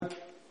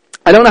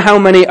I don't know how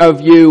many of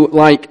you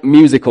like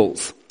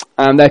musicals.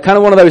 They're kind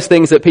of one of those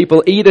things that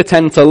people either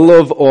tend to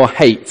love or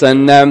hate.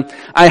 And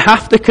I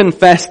have to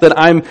confess that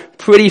I'm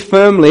pretty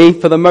firmly,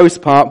 for the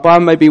most part, bar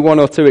maybe one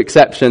or two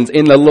exceptions,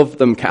 in the love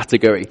them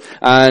category.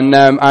 And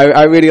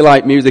I really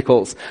like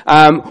musicals.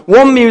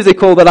 One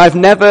musical that I've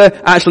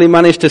never actually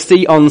managed to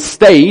see on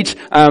stage,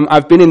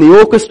 I've been in the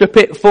orchestra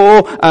pit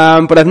for,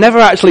 but I've never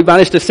actually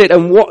managed to sit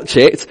and watch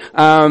it.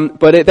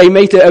 But they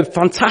made a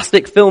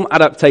fantastic film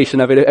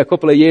adaptation of it a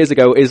couple of years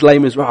ago, is Les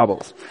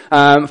Miserables.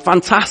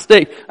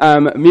 Fantastic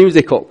musical.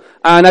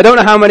 And I don't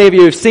know how many of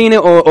you have seen it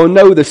or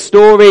know the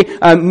story.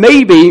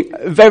 Maybe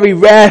very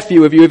rare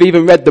few of you have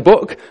even read the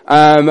book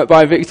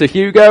by Victor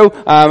Hugo.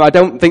 I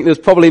don't think there's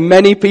probably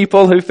many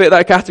people who fit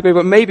that category,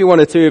 but maybe one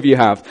or two of you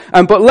have.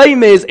 But Les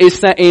Mis is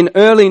set in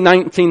early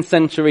 19th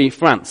century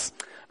France.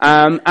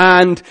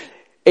 And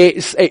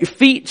it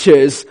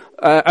features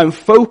and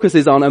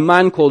focuses on a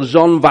man called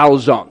Jean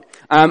Valjean.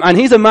 And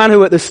he's a man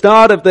who at the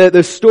start of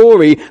the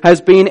story has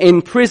been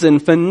in prison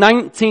for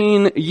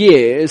 19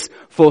 years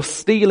for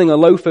stealing a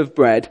loaf of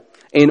bread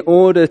in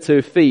order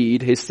to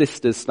feed his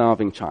sister's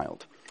starving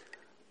child.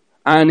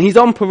 And he's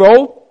on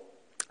parole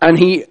and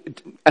he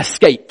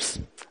escapes.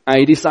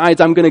 He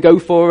decides, I'm going to go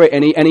for it,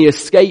 and he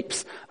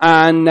escapes,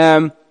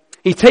 and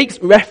he takes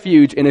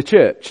refuge in a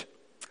church.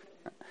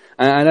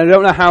 And I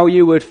don't know how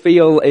you would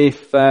feel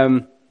if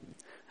out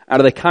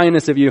of the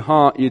kindness of your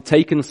heart you'd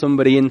taken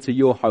somebody into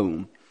your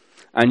home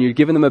and you'd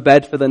given them a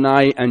bed for the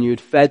night, and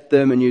you'd fed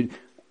them,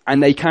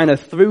 and they kind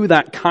of threw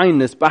that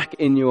kindness back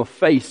in your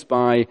face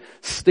by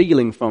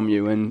stealing from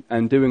you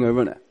and doing a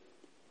runner.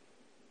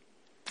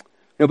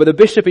 But the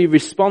bishop, he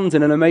responds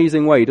in an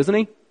amazing way, doesn't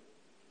he?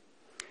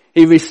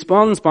 He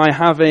responds by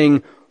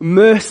having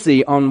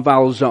mercy on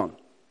Valjean,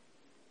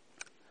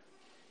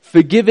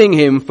 forgiving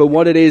him for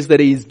what it is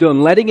that he's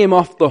done, letting him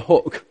off the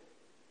hook.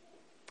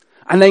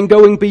 And then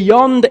going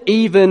beyond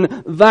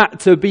even that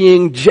to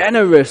being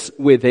generous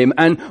with him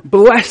and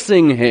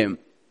blessing him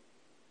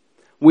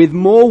with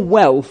more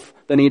wealth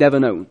than he'd ever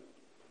known.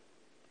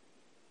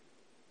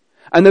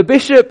 And the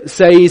bishop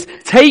says,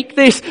 take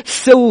this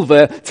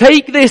silver,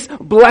 take this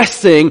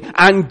blessing,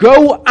 and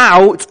go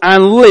out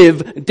and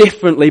live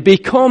differently.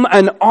 Become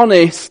an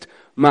honest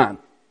man.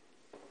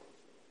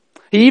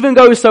 He even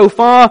goes so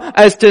far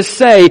as to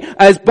say,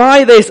 as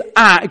by this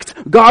act,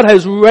 God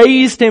has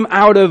raised him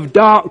out of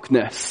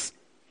darkness,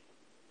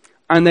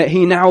 and that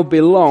he now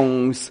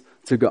belongs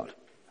to God.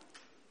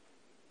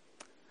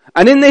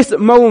 And in this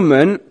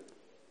moment,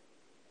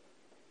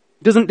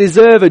 doesn't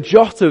deserve a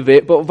jot of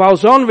it, but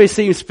Valjean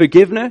receives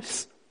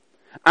forgiveness,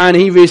 and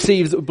he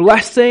receives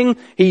blessing.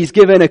 He's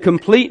given a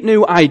complete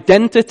new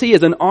identity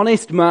as an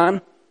honest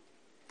man,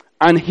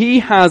 and he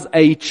has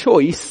a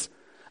choice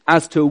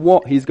as to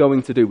what he's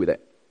going to do with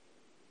it.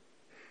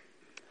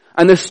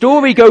 And the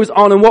story goes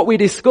on, and what we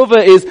discover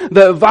is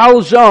that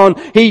Valjean,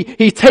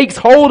 he takes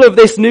hold of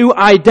this new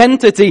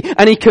identity,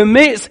 and he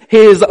commits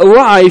his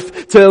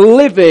life to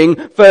living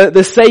for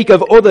the sake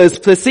of others,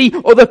 to see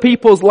other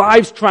people's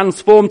lives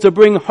transformed, to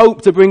bring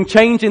hope, to bring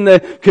change in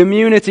the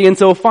community,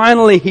 until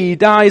finally he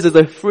dies as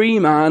a free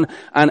man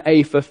and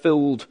a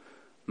fulfilled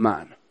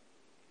man.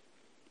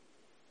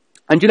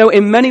 And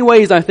in many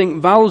ways I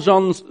think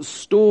Valjean's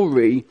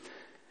story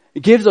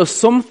gives us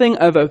something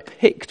of a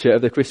picture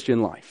of the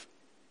Christian life.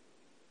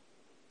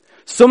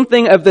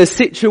 Something of the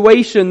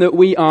situation that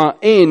we are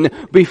in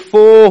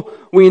before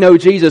we know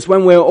Jesus,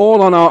 when we're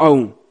all on our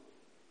own.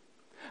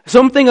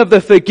 Something of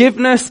the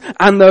forgiveness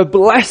and the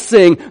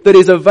blessing that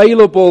is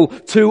available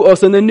to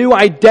us, and the new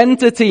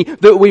identity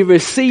that we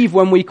receive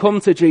when we come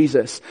to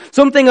Jesus.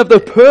 Something of the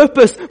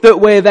purpose that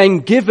we're then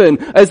given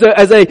as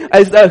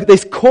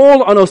this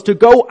call on us to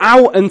go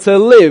out and to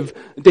live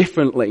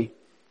differently.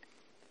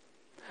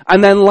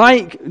 And then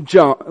like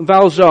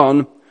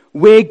Valjean,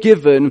 we're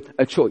given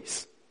a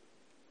choice.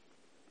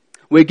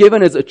 We're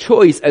given as a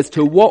choice as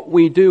to what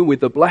we do with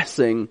the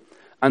blessing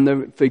and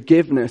the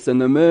forgiveness and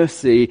the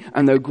mercy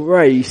and the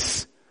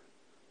grace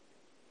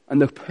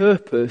and the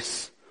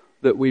purpose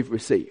that we've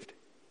received.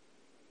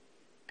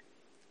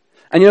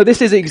 And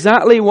this is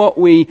exactly what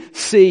we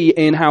see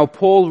in how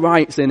Paul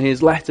writes in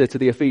his letter to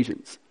the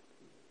Ephesians.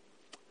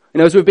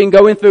 As we've been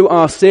going through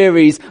our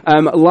series,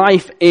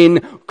 Life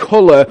in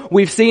Colour,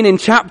 we've seen in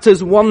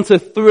chapters 1 to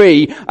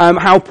 3,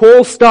 how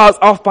Paul starts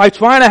off by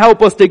trying to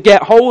help us to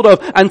get hold of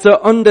and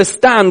to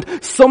understand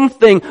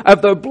something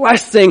of the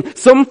blessing,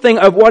 something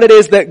of what it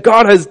is that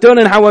God has done,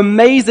 and how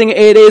amazing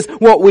it is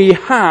what we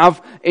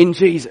have in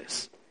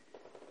Jesus.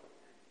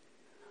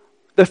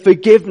 The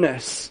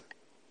forgiveness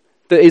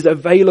that is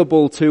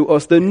available to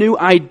us, the new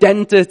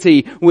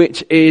identity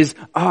which is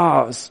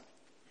ours.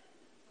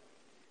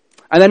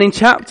 And then in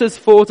chapters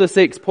 4 to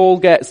 6, Paul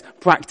gets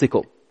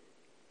practical.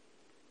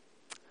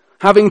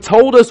 Having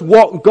told us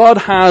what God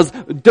has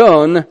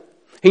done,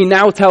 he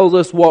now tells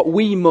us what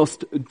we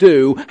must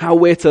do, how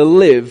we're to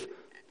live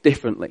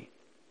differently.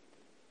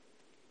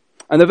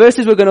 And the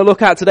verses we're going to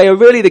look at today are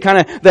really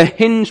the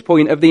hinge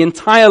point of the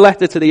entire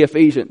letter to the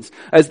Ephesians.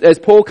 As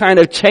Paul kind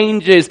of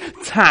changes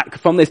tack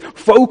from this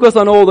focus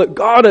on all that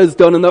God has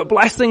done and the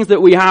blessings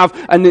that we have,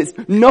 and it's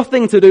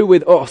nothing to do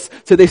with us,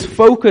 to this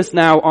focus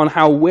now on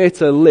how we're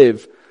to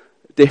live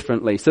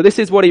differently. So this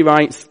is what he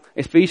writes,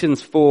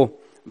 Ephesians 4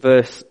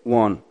 verse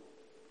 1.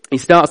 He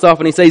starts off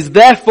and he says,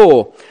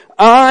 "Therefore,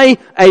 I,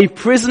 a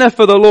prisoner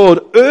for the Lord,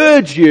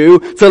 urge you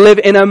to live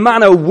in a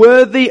manner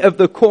worthy of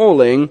the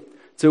calling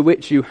to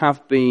which you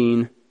have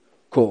been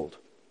called."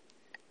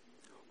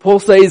 Paul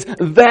says,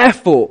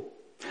 therefore,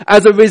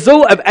 as a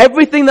result of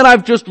everything that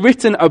I've just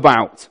written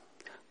about,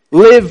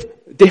 live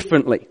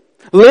differently.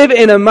 Live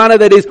in a manner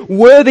that is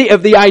worthy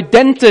of the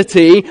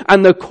identity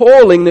and the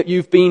calling that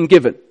you've been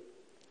given.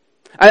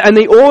 And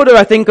the order,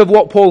 I think, of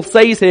what Paul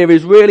says here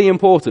is really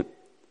important.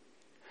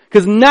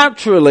 Because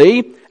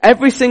naturally,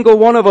 every single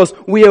one of us,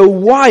 we are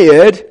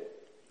wired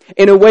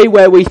in a way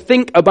where we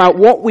think about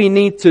what we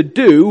need to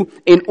do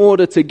in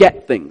order to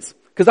get things.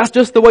 Because that's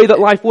just the way that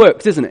life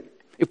works, isn't it?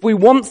 If we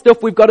want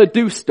stuff, we've got to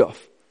do stuff.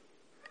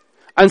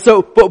 And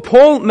so, but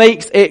Paul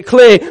makes it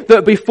clear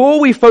that before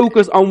we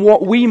focus on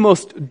what we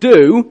must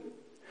do,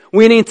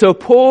 we need to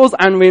pause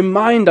and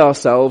remind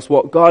ourselves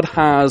what God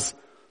has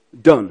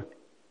done.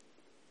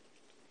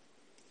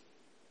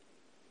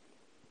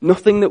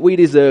 Nothing that we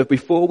deserve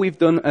before we've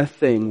done a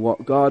thing,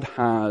 what God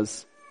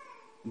has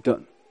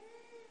done.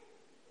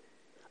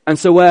 And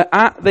so we're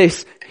at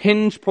this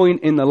hinge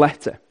point in the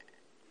letter.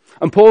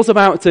 And Paul's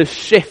about to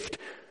shift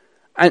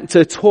and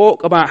to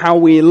talk about how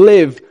we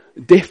live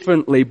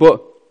differently.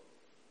 But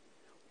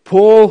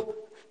Paul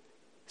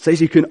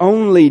says you can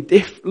only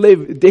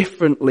live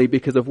differently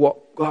because of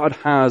what God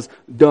has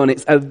done.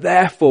 It's a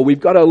therefore. We've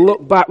got to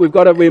look back. We've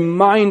got to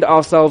remind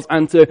ourselves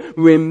and to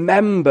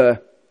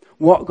remember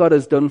what God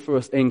has done for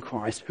us in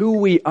Christ, who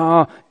we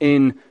are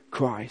in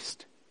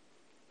Christ.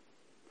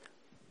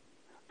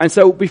 And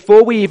so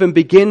before we even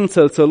begin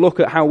to look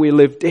at how we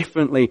live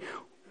differently,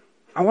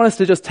 I want us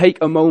to just take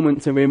a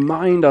moment to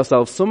remind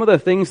ourselves some of the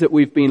things that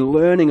we've been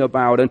learning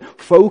about and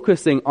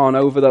focusing on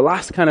over the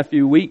last kind of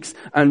few weeks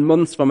and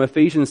months from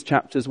Ephesians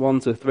chapters 1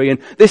 to 3. And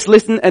this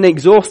isn't an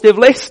exhaustive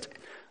list,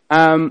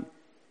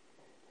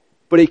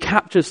 but it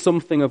captures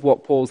something of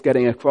what Paul's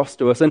getting across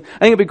to us. And I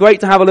think it'd be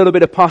great to have a little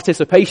bit of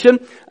participation.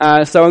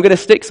 So I'm going to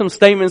stick some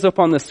statements up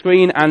on the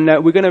screen and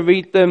we're going to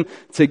read them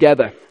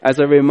together as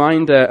a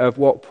reminder of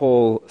what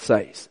Paul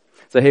says.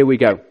 So here we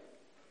go.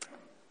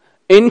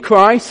 In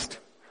Christ,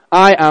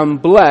 I am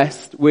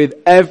blessed with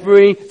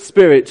every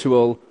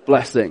spiritual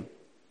blessing.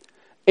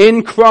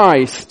 In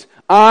Christ,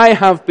 I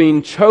have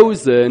been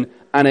chosen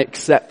and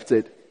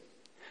accepted.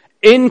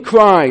 In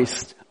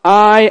Christ,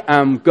 I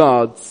am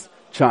God's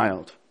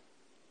child.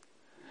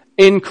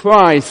 In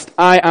Christ,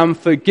 I am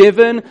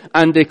forgiven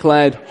and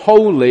declared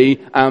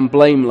holy and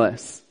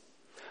blameless.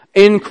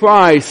 In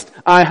Christ,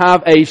 I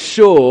have a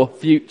sure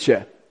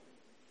future.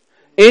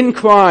 In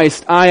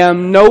Christ, I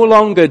am no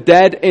longer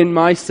dead in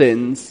my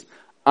sins.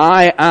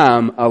 I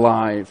am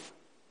alive.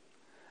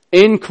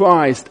 In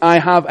Christ, I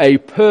have a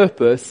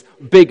purpose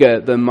bigger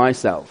than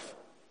myself.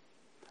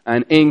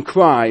 And in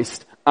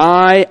Christ,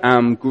 I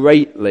am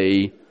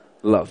greatly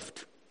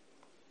loved.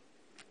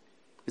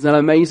 Isn't that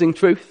an amazing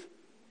truth?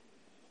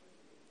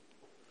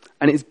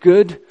 And it's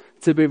good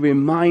to be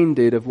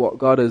reminded of what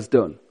God has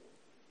done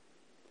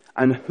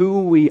and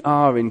who we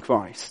are in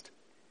Christ.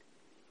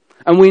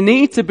 And we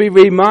need to be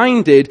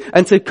reminded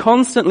and to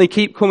constantly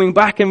keep coming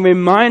back and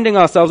reminding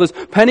ourselves, as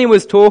Penny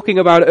was talking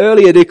about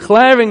earlier,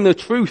 declaring the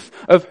truth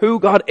of who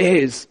God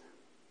is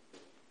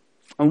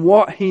and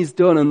what He's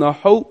done and the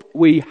hope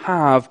we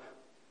have.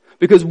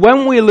 Because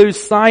when we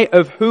lose sight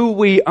of who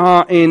we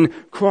are in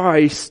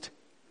Christ,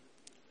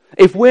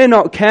 if we're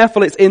not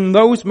careful, it's in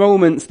those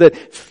moments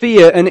that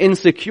fear and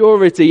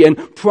insecurity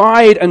and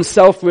pride and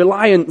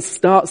self-reliance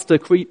starts to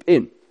creep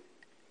in.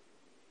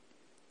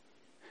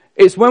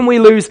 It's when we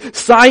lose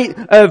sight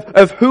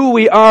of who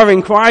we are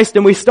in Christ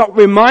and we stop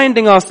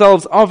reminding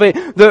ourselves of it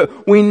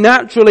that we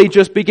naturally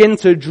just begin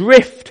to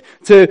drift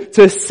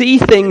to see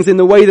things in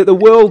the way that the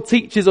world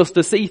teaches us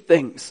to see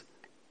things.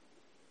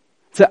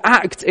 To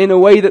act in a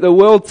way that the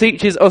world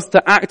teaches us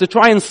to act, to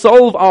try and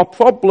solve our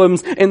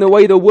problems in the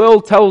way the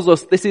world tells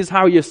us this is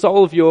how you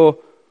solve your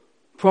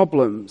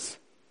problems.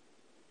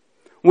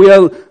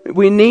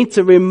 We need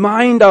to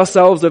remind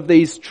ourselves of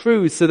these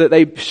truths so that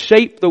they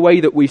shape the way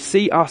that we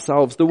see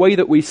ourselves, the way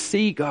that we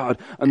see God,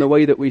 and the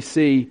way that we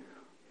see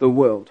the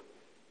world.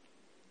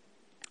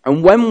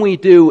 And when we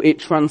do, it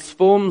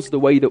transforms the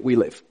way that we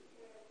live.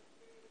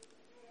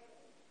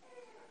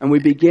 And we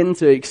begin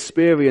to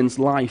experience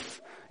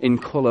life in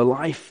colour,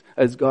 life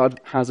as God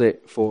has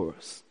it for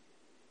us.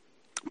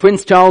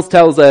 Prince Charles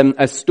tells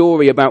a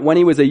story about when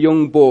he was a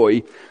young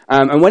boy,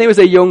 and when he was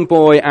a young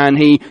boy and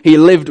he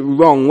lived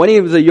wrong, when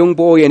he was a young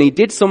boy and he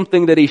did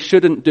something that he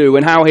shouldn't do,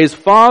 and how his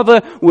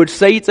father would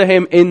say to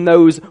him in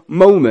those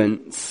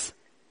moments,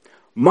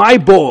 "My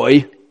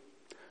boy,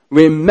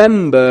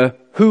 remember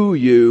who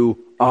you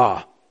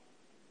are."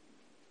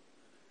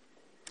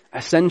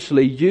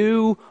 essentially,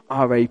 you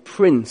are a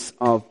prince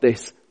of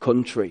this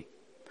country.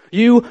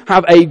 You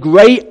have a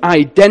great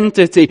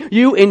identity.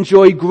 You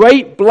enjoy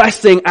great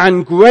blessing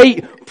and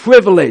great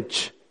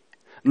privilege.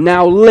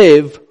 Now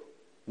live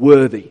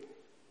worthy.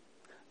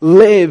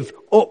 Live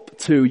up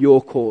to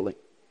your calling.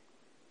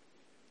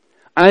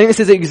 And I think this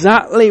is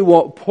exactly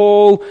what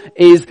Paul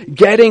is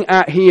getting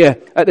at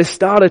here at the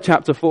start of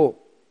chapter 4.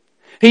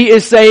 He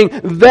is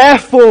saying,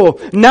 therefore,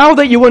 now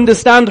that you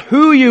understand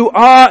who you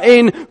are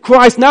in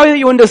Christ, now that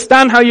you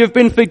understand how you've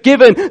been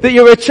forgiven, that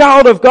you're a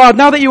child of God,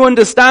 now that you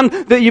understand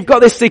that you've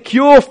got this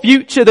secure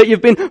future, that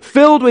you've been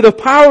filled with the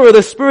power of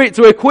the Spirit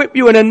to equip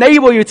you and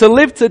enable you to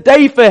live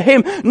today for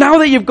Him, now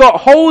that you've got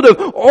hold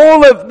of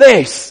all of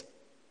this,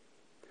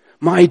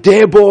 my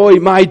dear boy,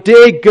 my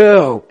dear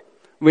girl,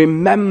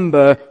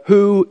 remember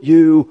who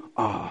you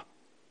are.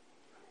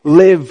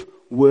 Live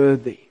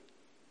worthy.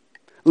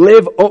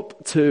 Live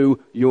up to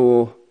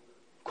your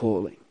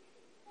calling.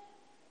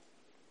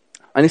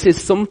 And this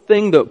is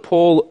something that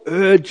Paul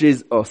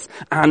urges us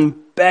and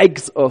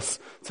begs us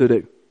to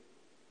do.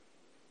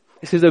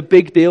 This is a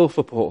big deal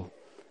for Paul.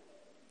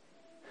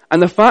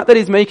 And the fact that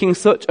he's making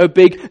such a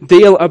big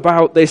deal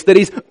about this, that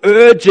he's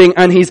urging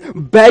and he's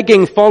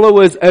begging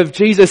followers of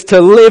Jesus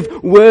to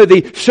live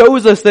worthy,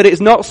 shows us that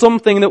it's not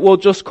something that will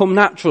just come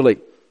naturally.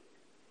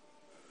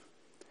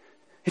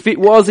 If it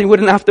was, he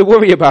wouldn't have to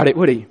worry about it,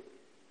 would he?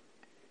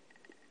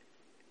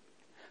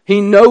 He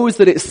knows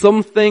that it's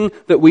something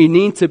that we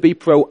need to be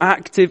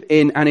proactive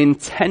in and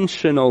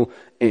intentional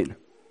in.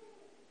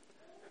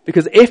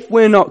 Because if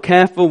we're not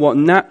careful, what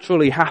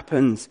naturally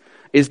happens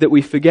is that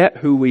we forget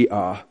who we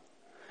are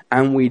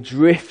and we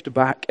drift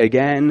back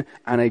again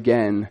and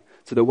again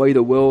to the way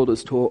the world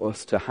has taught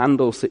us to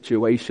handle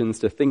situations,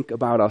 to think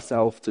about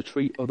ourselves, to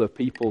treat other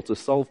people, to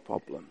solve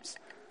problems.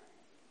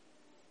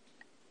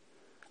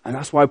 And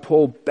that's why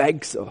Paul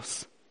begs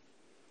us.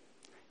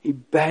 He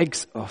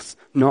begs us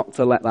not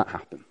to let that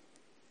happen.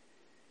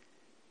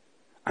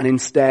 And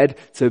instead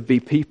to be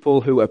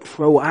people who are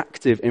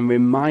proactive in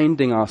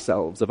reminding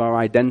ourselves of our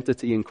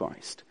identity in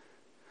Christ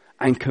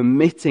and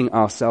committing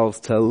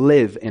ourselves to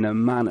live in a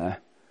manner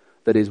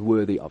that is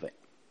worthy of it.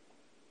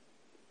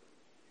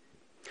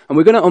 And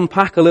we're going to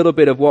unpack a little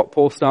bit of what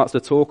Paul starts to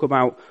talk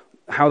about,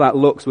 how that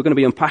looks. We're going to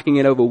be unpacking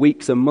it over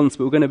weeks and months,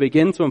 but we're going to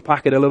begin to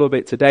unpack it a little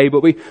bit today.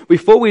 But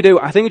before we do,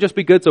 I think it'd just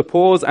be good to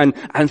pause and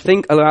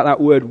think about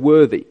that word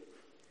worthy.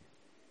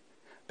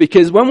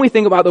 Because when we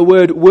think about the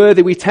word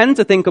worthy, we tend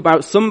to think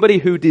about somebody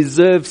who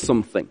deserves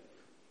something.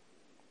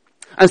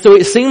 And so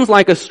it seems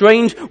like a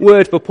strange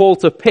word for Paul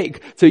to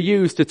pick, to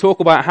use, to talk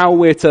about how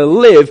we're to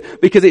live,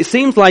 because it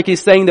seems like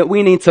he's saying that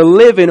we need to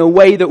live in a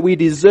way that we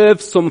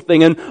deserve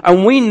something.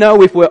 And we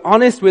know, if we're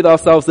honest with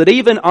ourselves, that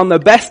even on the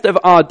best of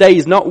our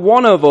days, not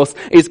one of us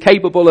is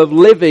capable of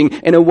living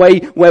in a way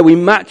where we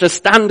match a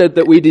standard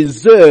that we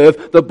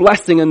deserve the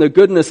blessing and the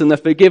goodness and the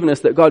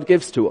forgiveness that God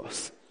gives to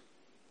us.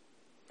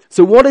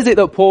 So what is it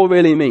that Paul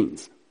really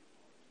means?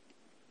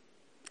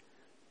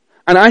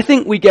 And I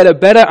think we get a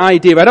better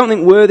idea. I don't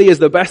think worthy is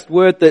the best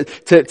word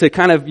to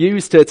kind of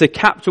use to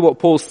capture what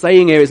Paul's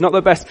saying here. It's not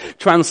the best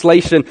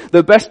translation.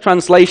 The best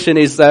translation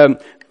is,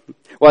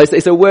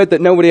 it's a word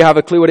that nobody have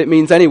a clue what it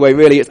means anyway,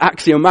 really. It's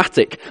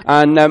axiomatic.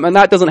 And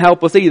that doesn't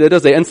help us either,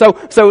 does it? And so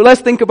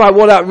let's think about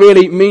what that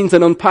really means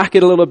and unpack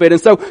it a little bit.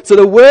 And so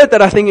the word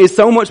that I think is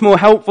so much more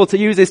helpful to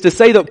use is to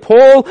say that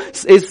Paul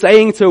is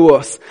saying to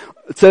us,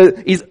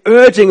 he's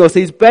urging us,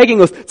 he's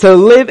begging us to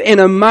live in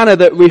a manner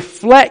that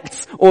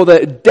reflects or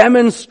that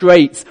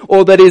demonstrates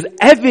or that is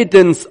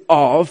evidence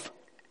of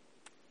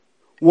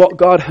what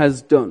God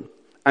has done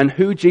and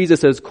who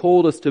Jesus has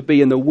called us to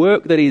be and the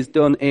work that he's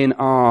done in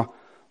our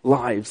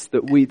lives,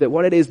 that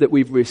what it is that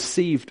we've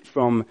received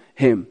from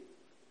him.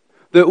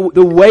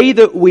 The way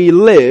that we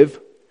live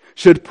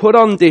should put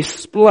on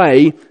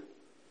display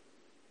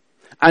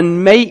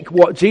and make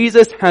what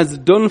Jesus has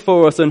done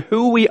for us and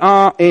who we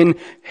are in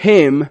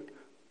him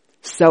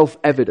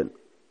self-evident.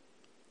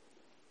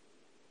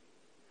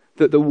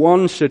 That the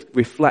one should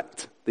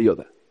reflect the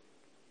other.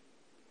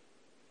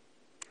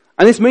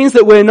 And this means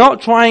that we're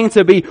not trying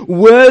to be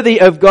worthy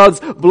of God's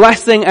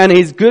blessing and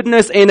his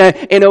goodness in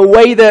a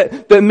way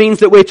that means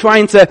that we're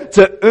trying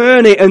to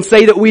earn it and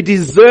say that we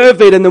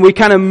deserve it and then we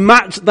kind of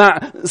match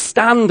that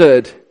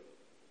standard.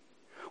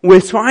 We're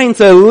trying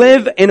to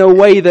live in a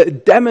way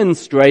that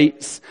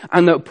demonstrates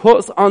and that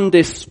puts on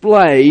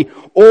display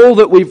all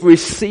that we've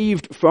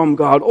received from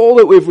God, all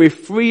that we've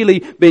freely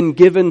been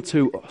given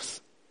to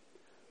us.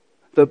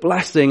 The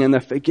blessing and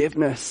the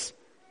forgiveness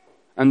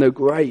and the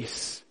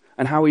grace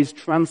and how he's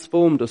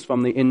transformed us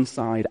from the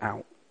inside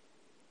out.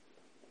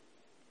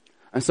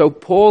 And so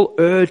Paul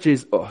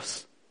urges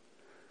us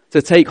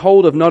to take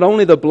hold of not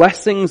only the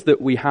blessings that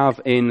we have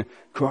in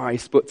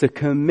Christ, but to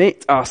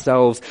commit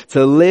ourselves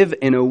to live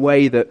in a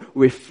way that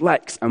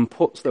reflects and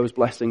puts those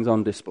blessings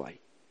on display.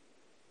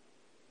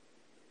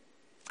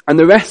 And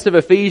the rest of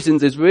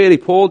Ephesians is really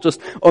Paul just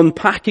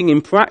unpacking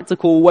in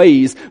practical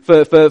ways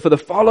for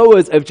the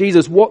followers of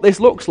Jesus what this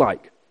looks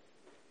like.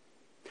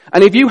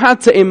 And if you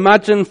had to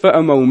imagine for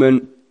a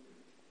moment,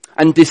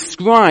 and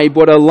describe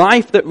what a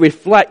life that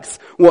reflects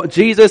what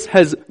Jesus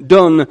has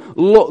done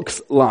looks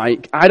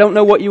like, I don't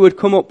know what you would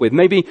come up with.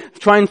 Maybe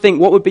try and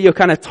think, what would be your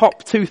kind of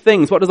top 2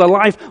 things? What does a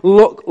life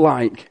look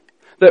like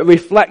that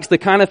reflects the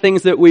kind of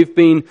things that we've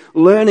been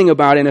learning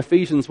about in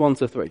Ephesians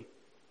 1-3?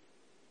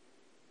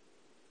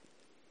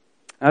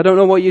 I don't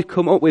know what you'd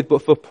come up with,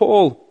 but for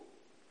Paul,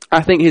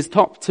 I think his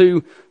top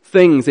 2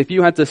 things, if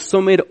you had to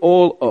sum it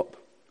all up,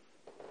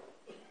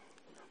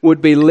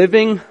 would be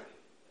living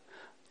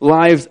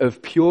lives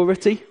of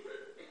purity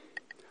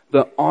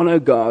that honor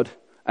God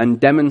and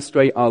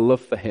demonstrate our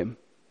love for Him,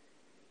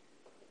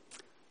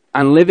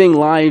 and living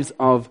lives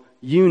of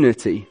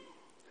unity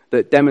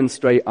that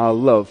demonstrate our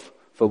love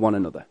for one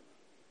another.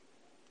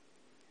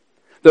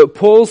 That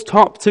Paul's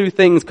top 2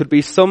 things could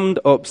be summed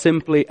up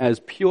simply as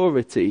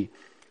purity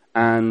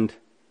and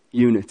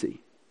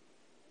unity.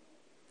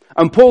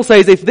 And Paul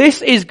says if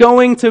this is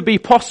going to be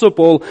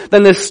possible,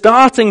 then the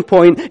starting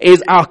point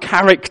is our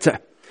character.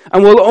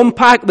 And we'll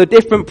unpack the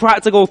different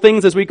practical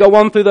things as we go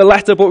on through the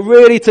letter, but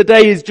really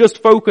today is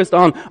just focused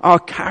on our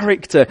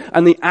character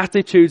and the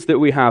attitudes that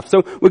we have.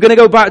 So we're going to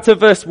go back to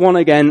verse 1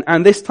 again,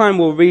 and this time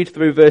we'll read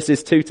through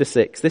verses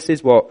 2-6. This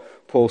is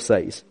what Paul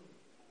says.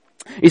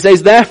 He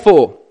says,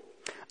 therefore,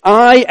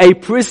 I, a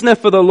prisoner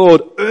for the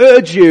Lord,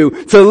 urge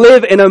you to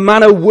live in a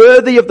manner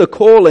worthy of the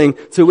calling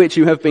to which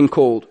you have been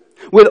called,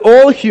 with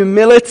all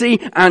humility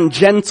and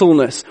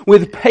gentleness,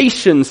 with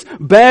patience,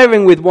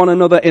 bearing with one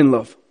another in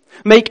love.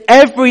 Make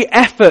every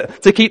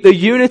effort to keep the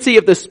unity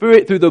of the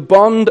Spirit through the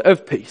bond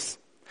of peace.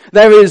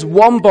 There is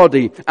one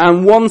body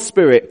and one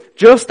Spirit,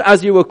 just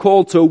as you were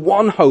called to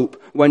one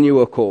hope when you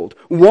were called.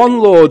 One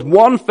Lord,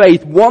 one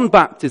faith, one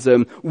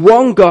baptism,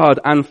 one God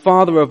and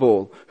Father of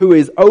all, who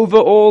is over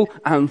all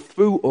and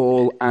through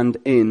all and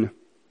in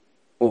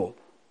all.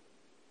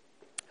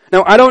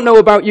 Now, I don't know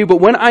about you,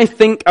 but when I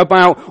think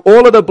about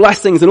all of the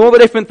blessings and all the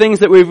different things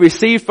that we've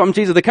received from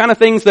Jesus, the kind of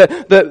things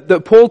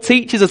that Paul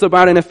teaches us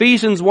about in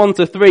Ephesians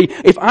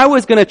 1-3, if I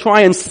was going to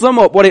try and sum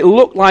up what it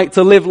looked like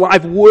to live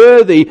life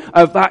worthy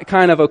of that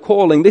kind of a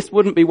calling, this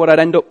wouldn't be what I'd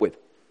end up with.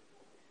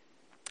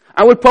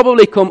 I would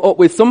probably come up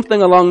with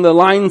something along the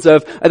lines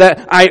of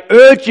that I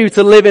urge you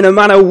to live in a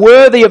manner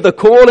worthy of the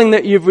calling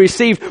that you've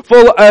received,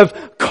 full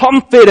of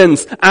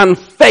confidence and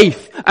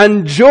faith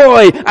and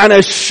joy and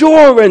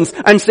assurance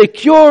and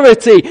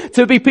security,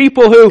 to be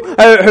people who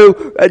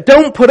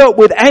don't put up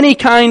with any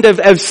kind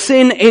of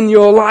sin in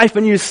your life,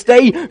 and you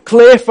stay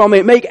clear from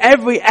it. Make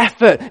every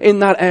effort in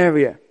that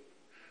area.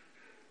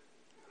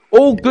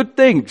 All good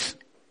things.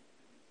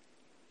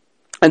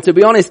 And to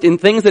be honest, in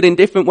things that in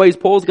different ways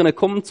Paul's going to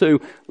come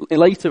to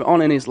later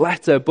on in his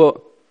letter,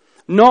 but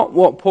not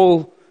what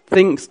Paul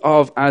thinks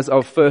of as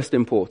of first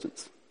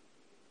importance.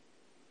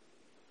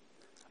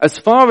 As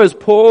far as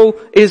Paul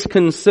is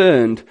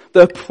concerned,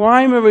 the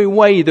primary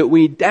way that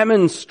we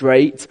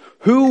demonstrate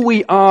who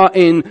we are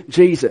in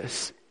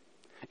Jesus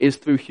is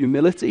through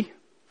humility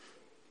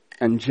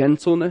and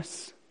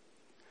gentleness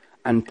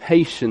and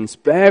patience,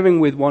 bearing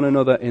with one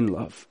another in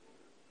love.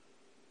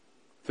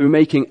 Through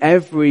making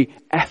every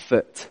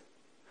effort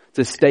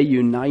to stay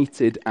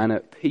united and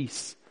at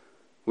peace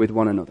with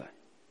one another.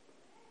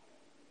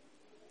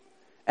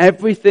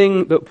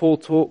 Everything that Paul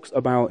talks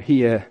about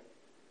here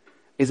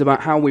is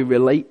about how we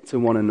relate to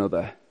one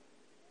another.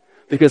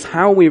 Because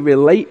how we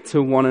relate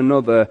to one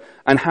another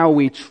and how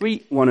we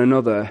treat one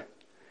another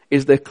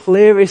is the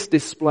clearest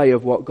display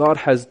of what God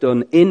has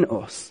done in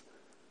us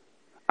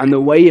and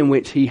the way in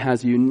which He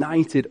has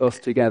united us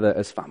together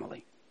as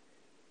family.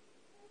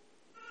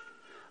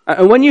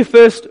 And when you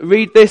first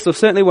read this, or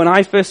certainly when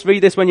I first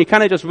read this, when you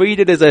kind of just read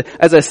it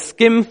as a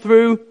skim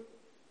through,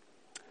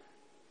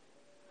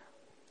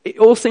 it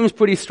all seems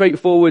pretty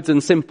straightforward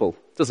and simple,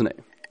 doesn't it?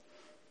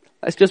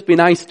 Let's just be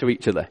nice to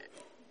each other.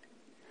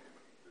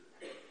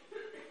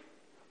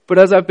 But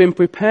as I've been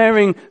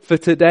preparing for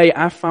today,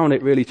 I've found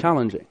it really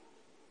challenging.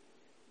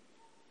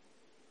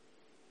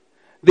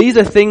 These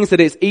are things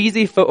that it's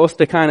easy for us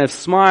to kind of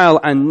smile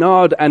and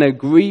nod and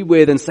agree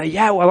with and say,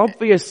 yeah, well,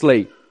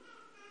 obviously.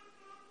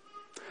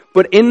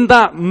 But in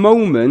that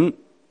moment,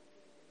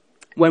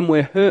 when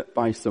we're hurt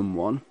by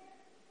someone,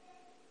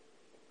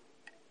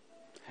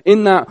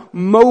 in that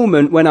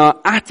moment when our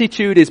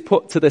attitude is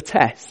put to the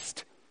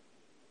test,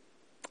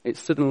 it's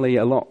suddenly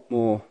a lot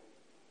more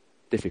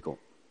difficult.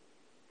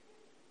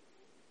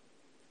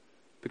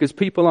 Because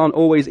people aren't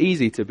always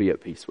easy to be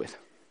at peace with.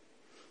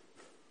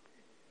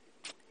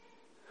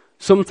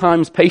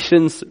 Sometimes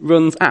patience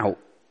runs out.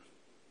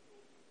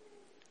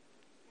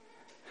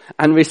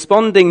 And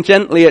responding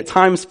gently at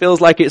times feels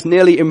like it's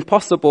nearly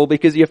impossible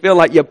because you feel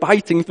like you're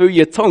biting through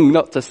your tongue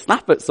not to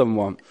snap at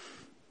someone.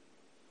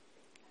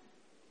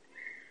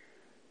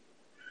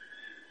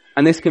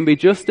 And this can be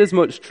just as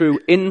much true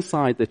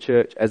inside the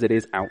church as it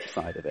is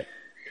outside of it.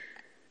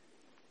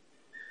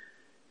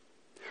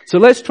 So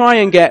let's try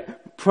and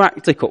get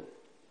practical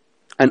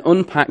and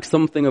unpack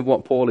something of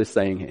what Paul is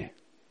saying here.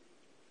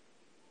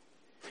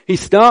 He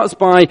starts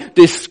by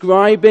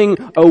describing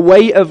a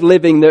way of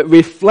living that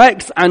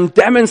reflects and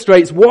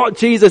demonstrates what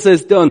Jesus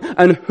has done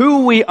and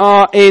who we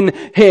are in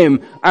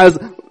him as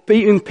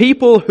being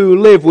people who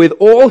live with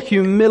all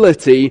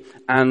humility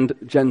and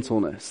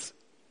gentleness.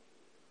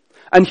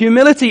 And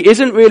humility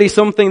isn't really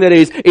something that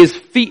is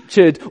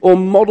featured or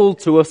modeled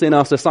to us in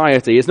our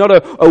society. It's not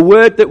a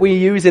word that we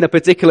use in a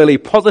particularly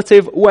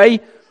positive way.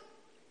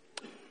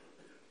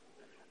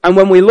 And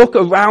when we look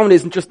around,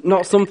 it's just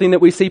not something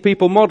that we see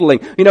people modeling.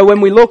 You know, when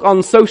we look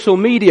on social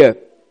media,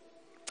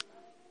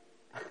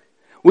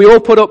 we all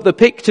put up the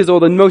pictures,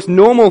 or the most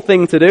normal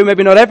thing to do,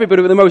 maybe not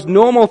everybody, but the most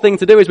normal thing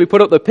to do is we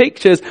put up the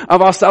pictures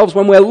of ourselves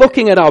when we're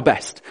looking at our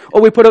best.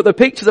 Or we put up the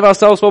pictures of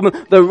ourselves from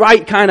the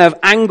right kind of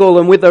angle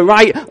and with the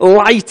right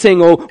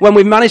lighting, or when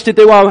we've managed to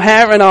do our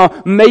hair and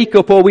our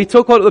makeup, or we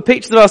took up the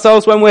pictures of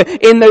ourselves when we're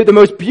in the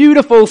most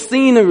beautiful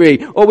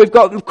scenery, or we've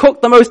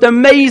cooked the most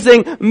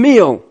amazing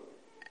meal.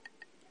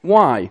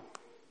 Why?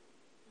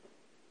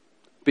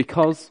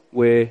 Because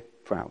we're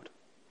proud.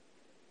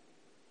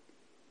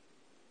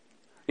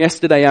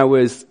 Yesterday I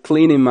was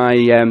cleaning my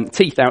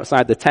teeth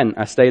outside the tent.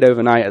 I stayed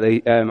overnight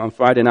on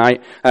Friday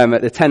night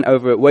at the tent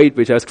over at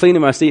Wadebridge. I was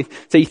cleaning my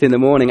teeth in the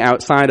morning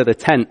outside of the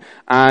tent,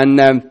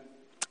 and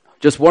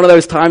just one of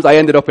those times I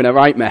ended up in a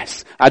right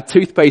mess. I had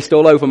toothpaste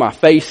all over my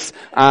face,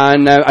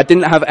 and I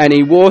didn't have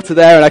any water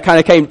there, and I kind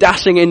of came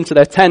dashing into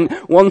the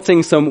tent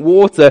wanting some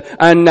water,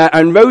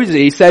 and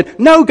Rosie said,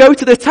 "No, go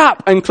to the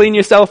tap and clean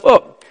yourself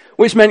up,"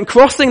 which meant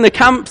crossing the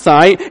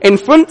campsite in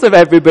front of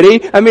everybody,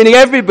 meaning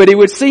everybody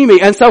would see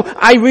me. And so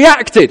I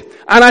reacted,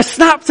 and I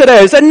snapped at her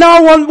and said, "No,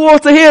 I want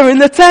water here in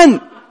the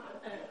tent."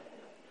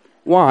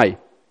 Why?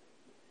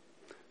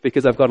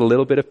 Because I've got a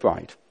little bit of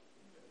pride.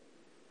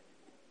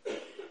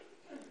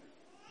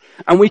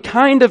 And we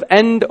kind of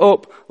end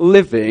up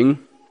living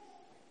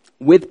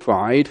with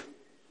pride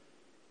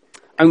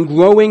and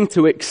growing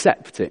to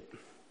accept it.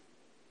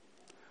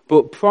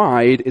 But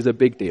pride is a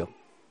big deal.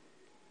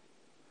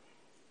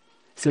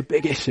 It's a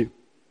big issue.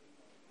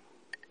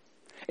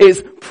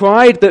 It's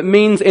pride that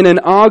means in an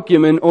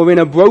argument or in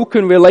a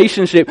broken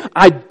relationship,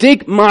 I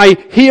dig my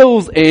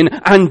heels in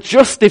and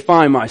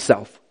justify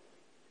myself.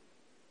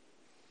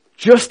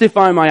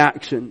 Justify my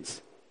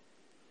actions.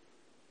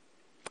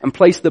 And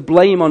place the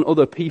blame on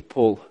other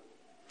people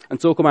and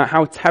talk about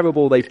how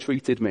terrible they've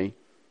treated me.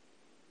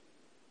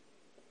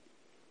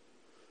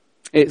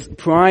 It's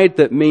pride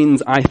that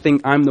means I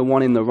think I'm the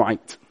one in the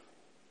right.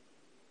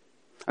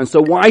 And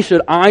so why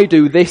should I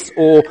do this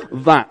or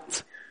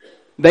that?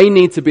 They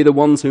need to be the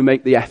ones who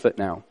make the effort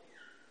now.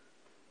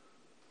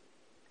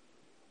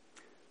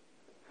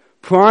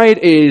 Pride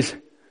is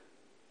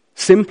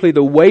simply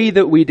the way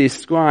that we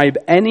describe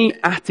any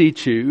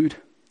attitude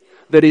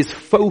that is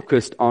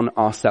focused on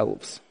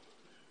ourselves,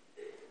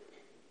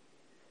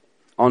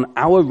 on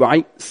our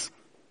rights,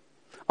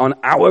 on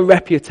our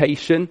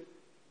reputation,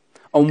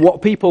 on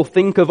what people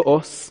think of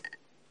us.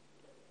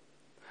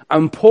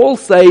 And Paul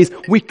says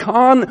we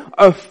can't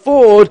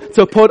afford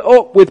to put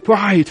up with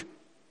pride.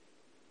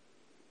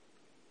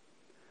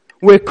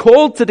 We're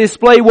called to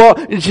display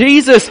what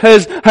Jesus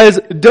has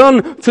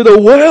done to the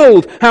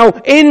world, how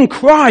in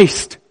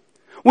Christ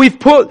we've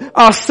put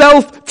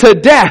ourselves to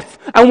death,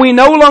 and we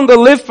no longer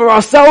live for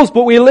ourselves,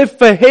 but we live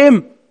for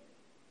him.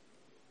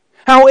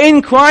 How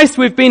in Christ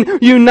we've been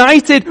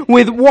united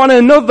with one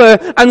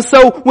another, and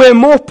so we're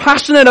more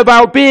passionate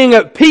about being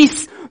at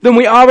peace than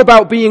we are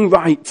about being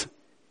right.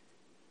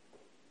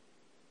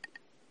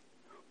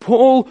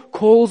 Paul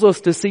calls us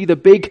to see the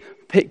big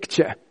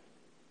picture,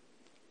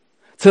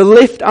 to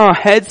lift our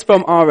heads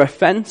from our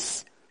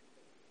offense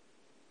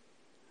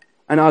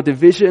and our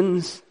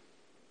divisions,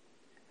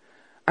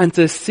 and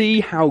to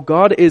see how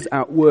God is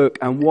at work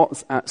and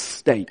what's at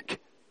stake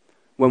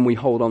when we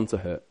hold on to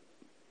hurt.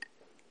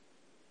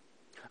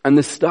 And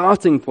the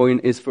starting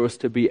point is for us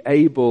to be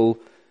able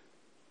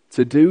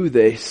to do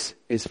this,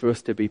 is for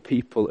us to be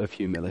people of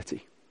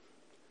humility.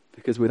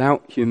 Because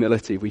without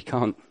humility, we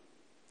can't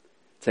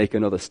take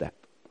another step.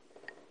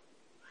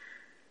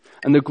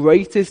 And the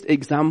greatest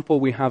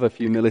example we have of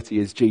humility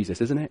is Jesus,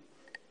 isn't it?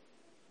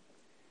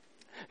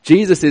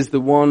 Jesus is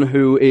the one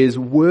who is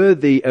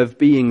worthy of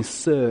being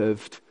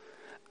served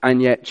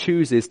and yet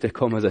chooses to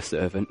come as a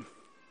servant.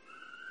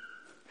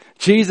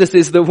 Jesus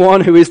is the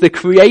one who is the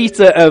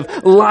creator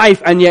of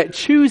life and yet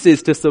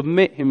chooses to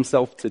submit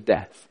himself to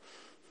death.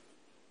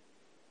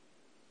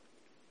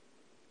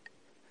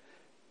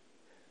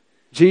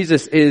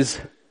 Jesus is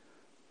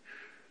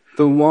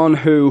the one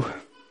who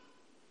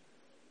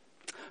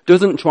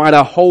doesn't try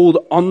to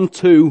hold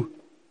onto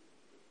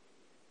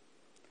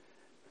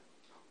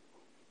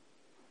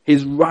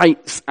his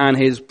rights and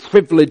his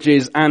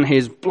privileges and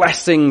his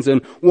blessings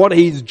and what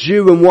he's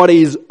due and what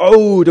he's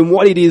owed and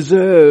what he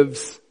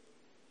deserves.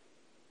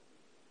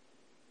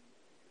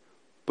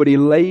 But he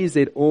lays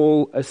it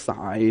all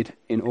aside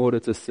in order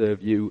to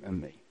serve you and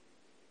me.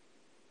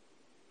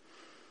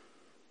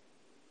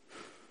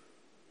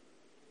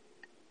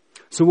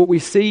 So what we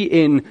see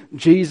in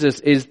Jesus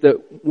is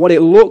that what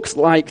it looks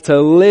like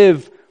to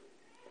live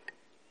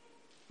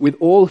with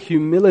all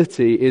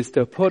humility is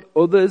to put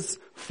others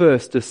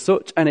first to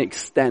such an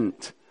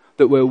extent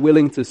that we're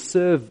willing to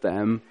serve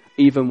them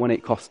even when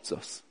it costs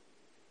us.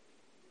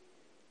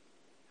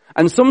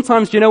 And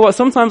sometimes, do you know what?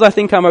 Sometimes I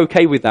think I'm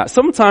okay with that.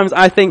 Sometimes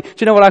I think, do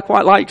you know what? I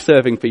quite like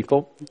serving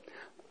people.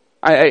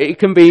 It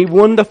can be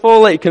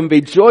wonderful. It can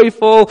be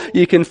joyful.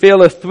 You can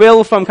feel a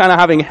thrill from kind of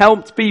having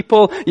helped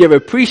people. You're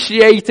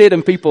appreciated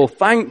and people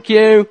thank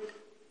you.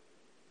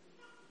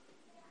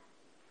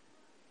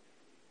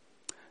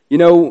 You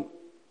know,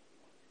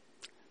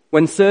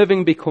 when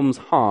serving becomes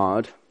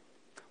hard,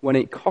 when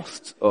it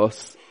costs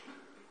us,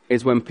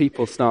 is when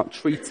people start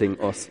treating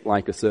us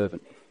like a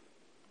servant.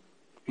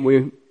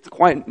 It's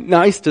quite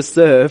nice to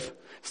serve.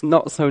 It's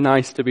not so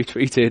nice to be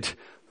treated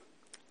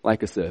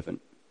like a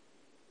servant.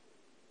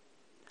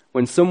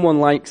 When someone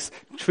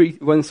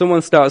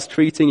starts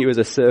treating you as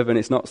a servant,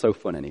 it's not so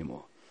fun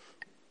anymore.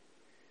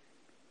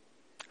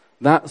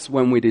 That's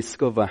when we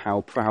discover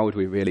how proud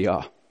we really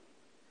are.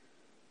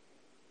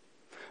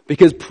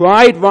 Because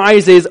pride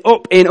rises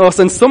up in us,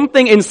 and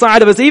something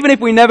inside of us, even if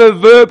we never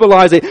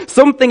verbalize it,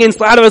 something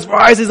inside of us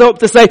rises up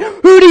to say,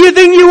 who do you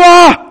think you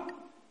are?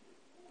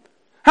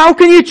 How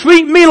can you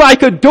treat me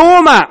like a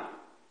doormat?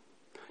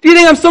 Do you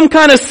think I'm some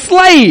kind of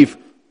slave?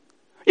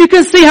 You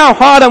can see how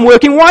hard I'm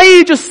working. Why are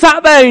you just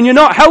sat there and you're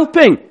not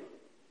helping?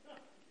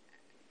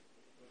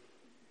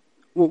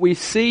 What we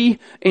see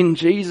in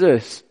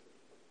Jesus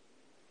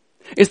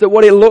is that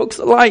what it looks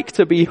like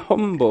to be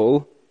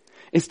humble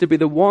is to be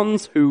the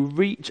ones who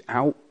reach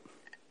out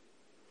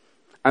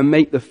and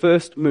make the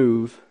first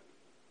move,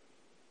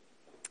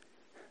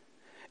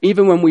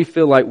 even when we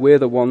feel like we're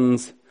the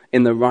ones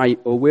in the right,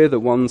 or we're the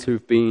ones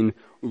who've been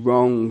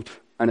wronged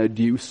and are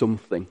due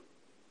something.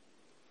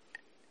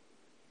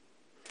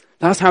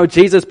 That's how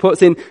Jesus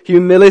puts in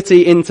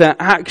humility into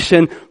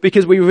action,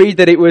 because we read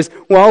that it was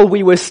while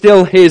we were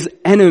still his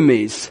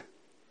enemies,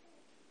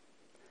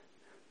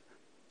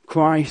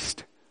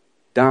 Christ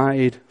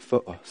died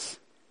for us.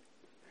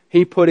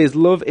 He put his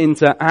love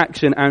into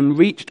action and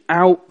reached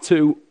out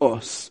to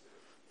us.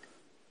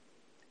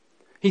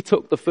 He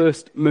took the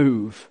first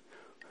move,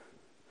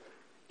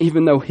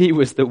 even though he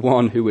was the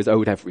one who was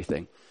owed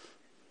everything.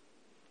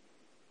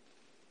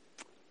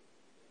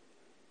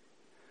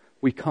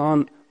 We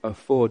can't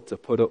afford to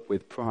put up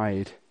with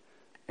pride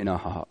in our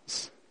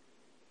hearts.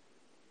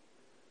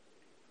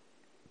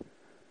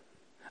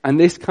 And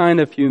this kind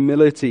of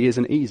humility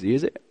isn't easy,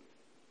 is it?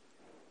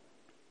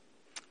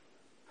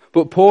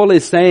 But Paul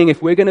is saying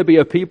if we're going to be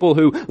a people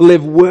who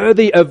live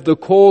worthy of the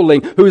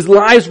calling, whose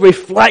lives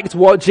reflect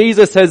what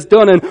Jesus has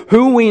done and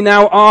who we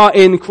now are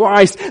in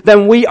Christ,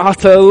 then we are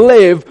to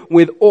live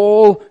with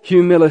all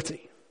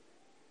humility.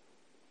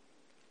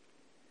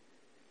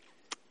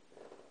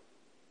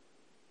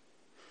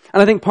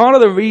 And I think part of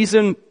the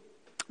reason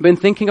I've been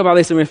thinking about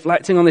this and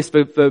reflecting on this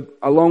for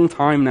a long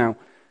time now,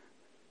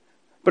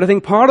 but I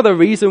think part of the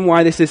reason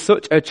why this is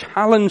such a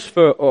challenge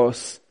for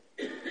us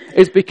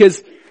is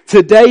because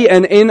today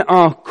and in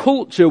our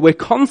culture, we're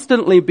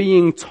constantly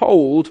being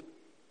told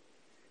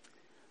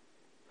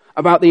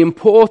about the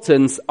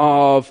importance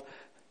of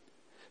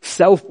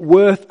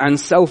self-worth and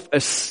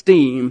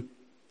self-esteem,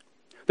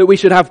 that we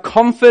should have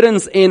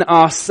confidence in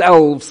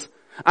ourselves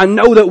and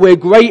know that we're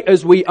great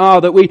as we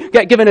are, that we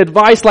get given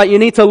advice like you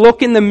need to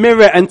look in the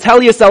mirror and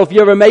tell yourself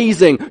you're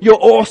amazing,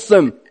 you're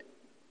awesome.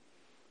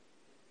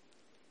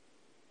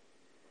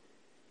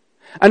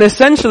 And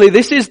essentially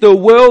this is the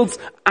world's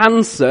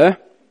answer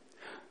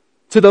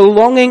to the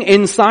longing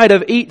inside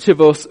of each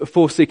of us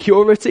for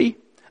security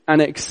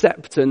and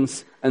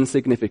acceptance and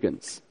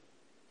significance.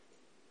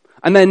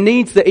 And they're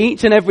needs that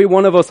each and every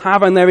one of us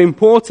have, and they're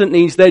important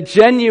needs, they're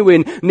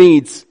genuine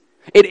needs.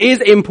 It is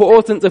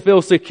important to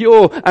feel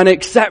secure and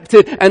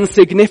accepted and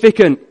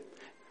significant.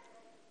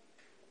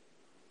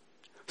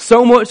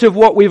 So much of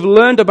what we've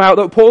learned about,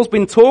 that Paul's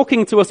been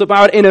talking to us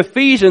about in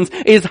Ephesians,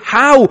 is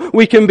how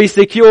we can be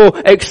secure,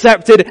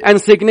 accepted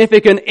and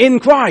significant in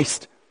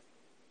Christ.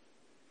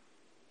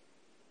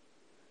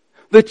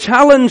 The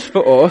challenge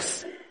for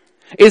us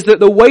is that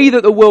the way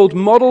that the world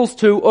models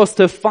to us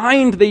to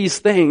find these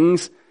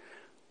things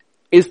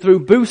is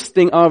through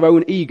boosting our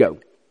own ego.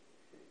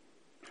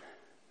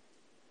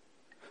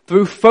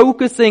 Through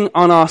focusing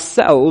on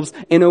ourselves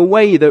in a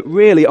way that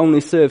really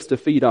only serves to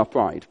feed our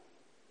pride.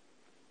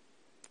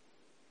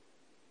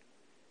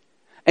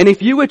 And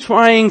if you were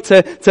trying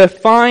to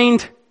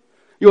find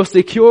your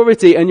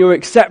security and your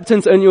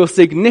acceptance and your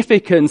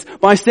significance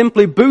by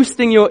simply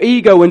boosting your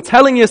ego and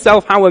telling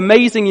yourself how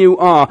amazing you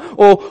are,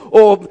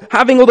 or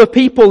having other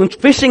people and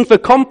fishing for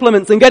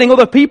compliments and getting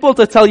other people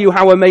to tell you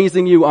how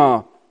amazing you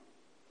are,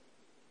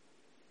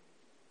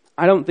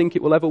 I don't think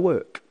it will ever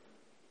work.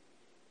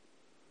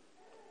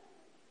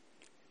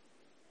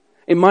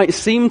 It might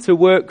seem to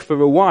work for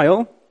a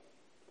while,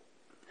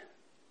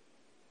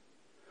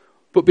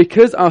 but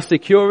because our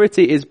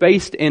security is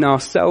based in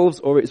ourselves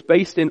or it's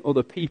based in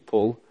other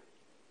people,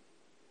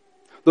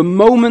 the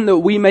moment that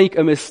we make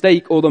a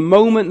mistake or the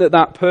moment that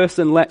that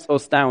person lets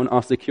us down,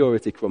 our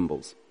security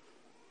crumbles.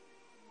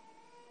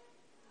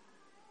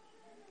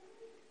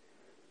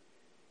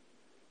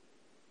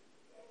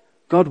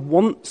 God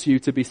wants you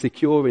to be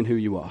secure in who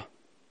you are.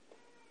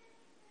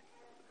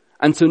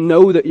 And to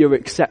know that you're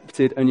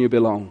accepted and you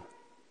belong.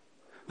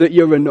 That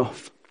you're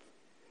enough.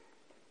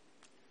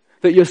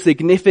 That you're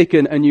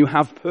significant and you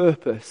have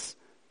purpose.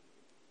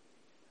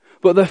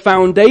 But the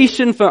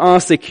foundation for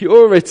our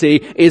security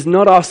is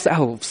not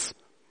ourselves.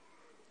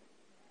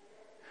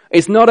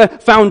 It's not a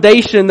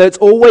foundation that's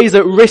always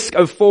at risk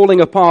of falling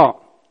apart.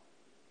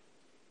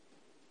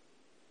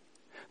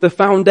 The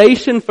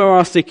foundation for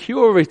our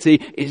security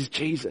is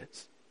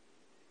Jesus.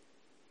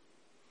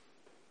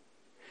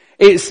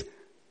 It's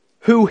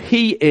who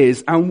he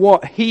is and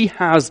what he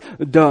has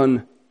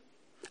done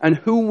and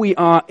who we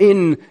are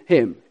in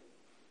him.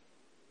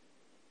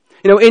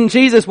 You know, in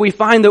Jesus we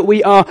find that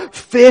we are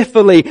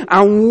fearfully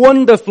and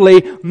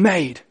wonderfully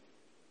made.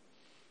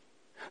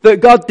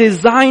 That God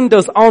designed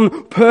us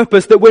on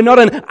purpose, that we're not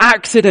an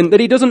accident,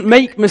 that he doesn't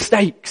make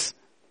mistakes.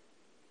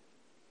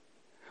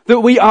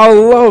 That we are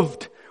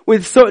loved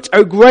with such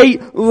a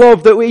great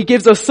love, that he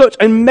gives us such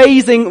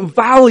amazing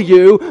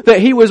value that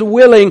he was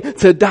willing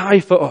to die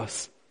for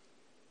us.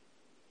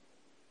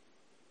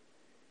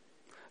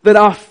 That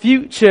our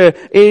future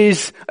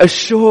is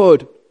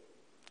assured.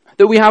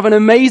 That we have an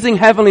amazing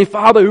Heavenly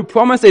Father who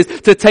promises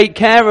to take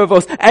care of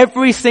us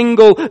every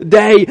single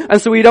day.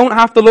 And so we don't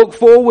have to look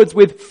forwards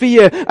with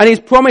fear. And he's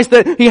promised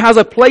that he has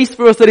a place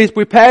for us that is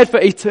prepared for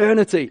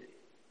eternity.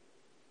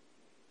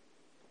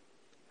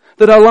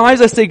 That our lives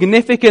are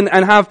significant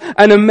and have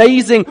an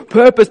amazing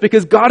purpose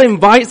because God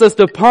invites us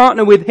to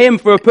partner with him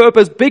for a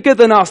purpose bigger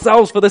than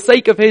ourselves for the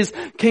sake of his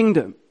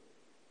kingdom.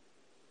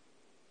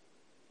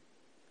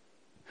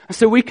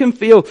 So we can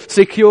feel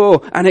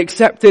secure and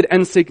accepted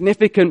and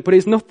significant, but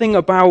it's nothing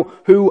about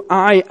who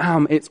I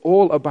am. It's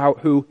all about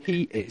who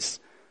he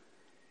is.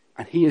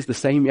 And he is the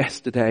same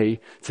yesterday,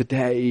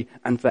 today,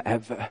 and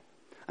forever.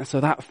 And so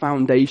that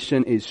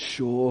foundation is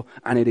sure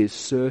and it is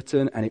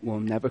certain and it will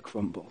never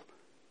crumble.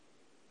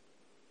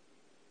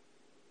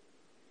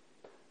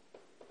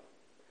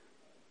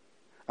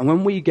 And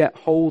when we get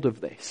hold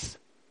of this,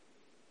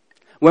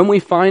 when we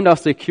find our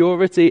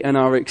security and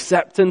our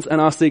acceptance and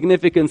our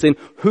significance in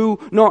who,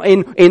 not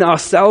in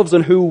ourselves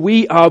and who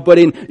we are, but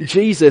in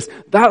Jesus,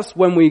 that's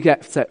when we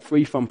get set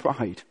free from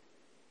pride.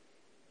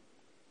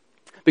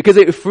 Because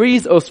it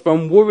frees us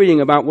from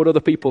worrying about what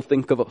other people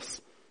think of us.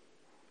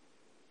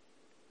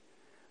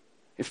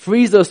 It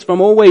frees us from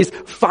always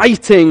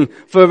fighting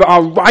for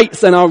our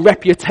rights and our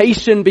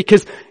reputation,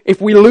 because if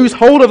we lose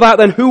hold of that,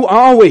 then who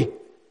are we?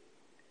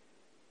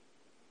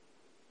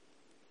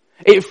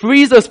 It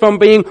frees us from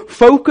being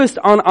focused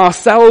on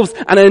ourselves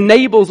and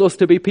enables us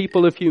to be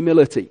people of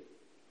humility.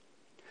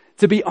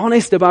 To be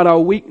honest about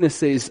our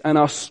weaknesses and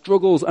our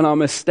struggles and our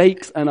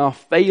mistakes and our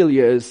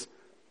failures,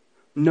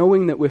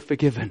 knowing that we're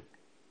forgiven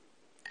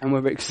and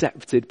we're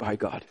accepted by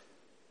God.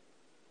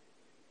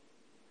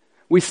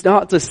 We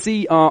start to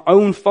see our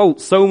own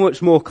faults so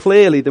much more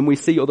clearly than we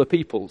see other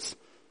people's.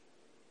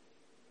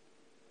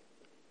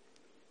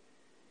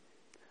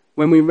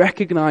 When we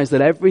recognize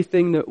that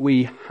everything that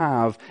we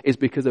have is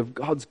because of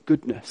God's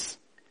goodness,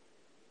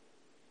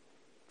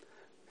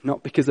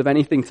 not because of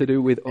anything to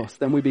do with us,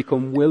 then we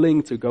become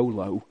willing to go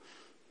low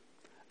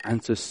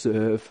and to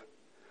serve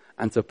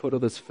and to put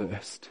others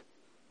first.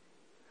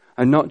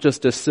 And not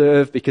just to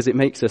serve because it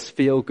makes us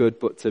feel good,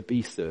 but to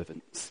be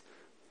servants.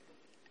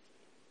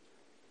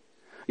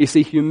 You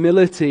see,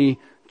 humility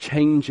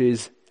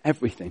changes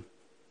everything.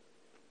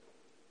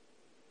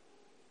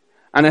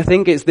 And I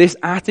think it's this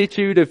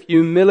attitude of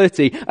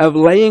humility, of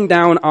laying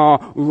down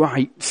our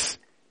rights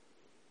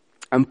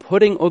and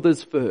putting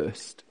others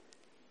first,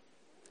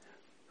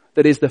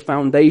 that is the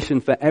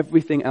foundation for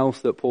everything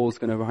else that Paul's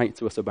going to write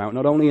to us about,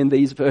 not only in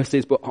these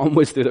verses, but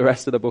onwards through the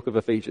rest of the book of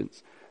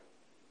Ephesians.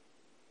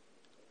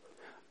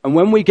 And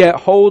when we get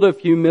hold of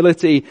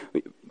humility,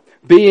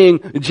 being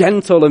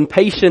gentle and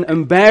patient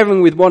and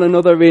bearing with one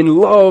another in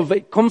love,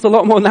 it comes a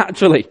lot more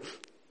naturally.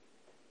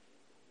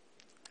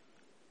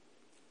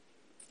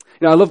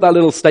 You know, I love that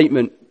little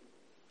statement.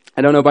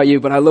 I don't know about you,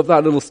 but I love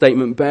that little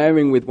statement,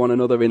 bearing with one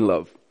another in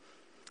love.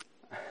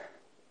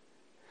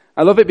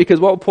 I love it because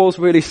what Paul's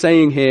really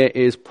saying here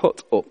is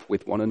put up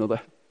with one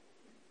another.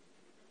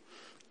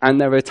 And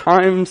there are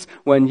times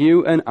when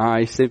you and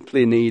I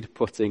simply need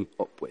putting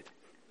up with.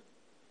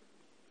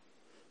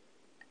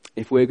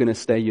 If we're going to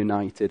stay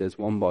united as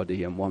one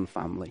body and one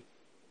family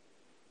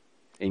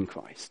in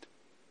Christ.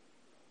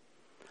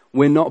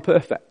 We're not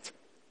perfect.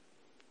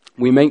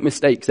 We make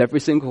mistakes, every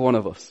single one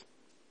of us.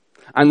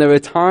 And there are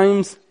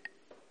times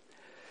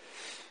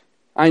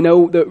I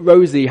know that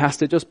Rosie has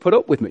to just put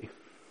up with me.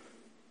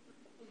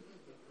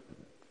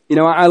 You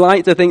know, I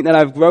like to think that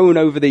I've grown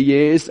over the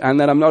years and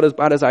that I'm not as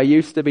bad as I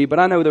used to be, but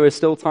I know there are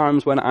still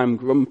times when I'm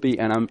grumpy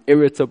and I'm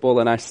irritable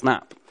and I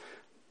snap.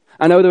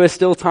 I know there are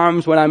still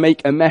times when I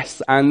make a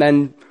mess and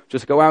then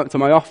just go out to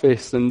my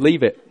office and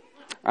leave it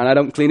and I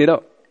don't clean it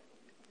up.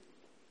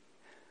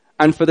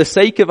 And for the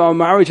sake of our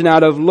marriage and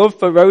out of love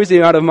for Rosie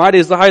and out of my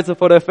desire to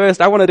put her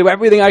first, I want to do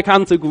everything I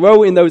can to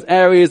grow in those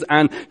areas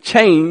and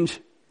change.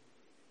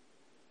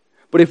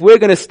 But if we're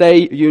going to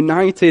stay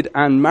united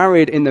and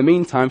married in the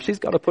meantime, she's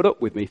got to put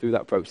up with me through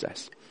that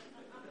process.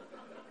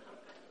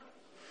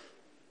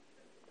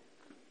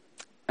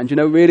 And you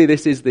know, really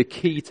this is the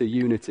key to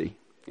unity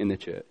in the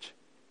church.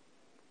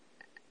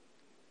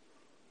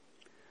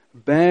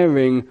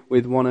 Bearing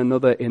with one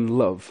another in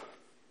love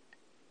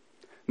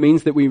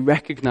means that we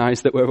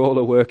recognize that we're all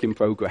a work in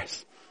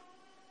progress.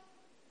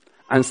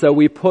 And so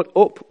we put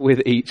up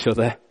with each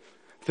other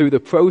through the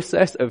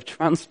process of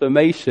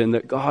transformation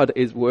that God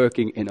is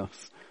working in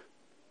us.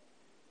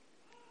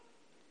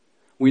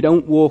 We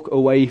don't walk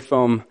away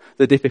from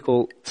the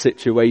difficult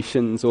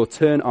situations or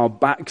turn our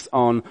backs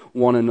on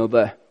one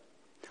another.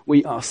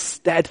 We are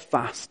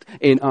steadfast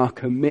in our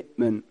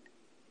commitment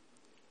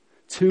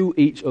to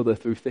each other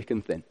through thick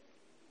and thin.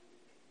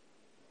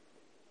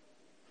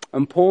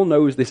 And Paul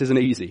knows this isn't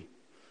easy.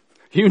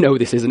 You know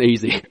this isn't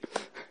easy.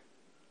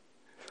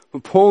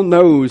 But Paul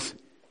knows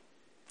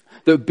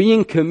that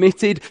being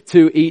committed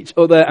to each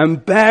other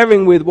and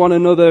bearing with one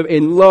another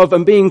in love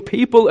and being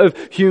people of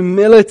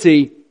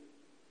humility,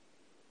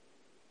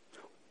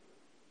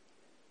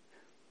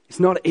 it's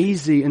not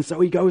easy. And so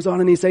he goes on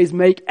and he says,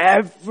 make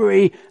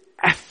every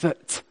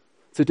effort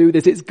to do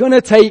this. It's going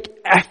to take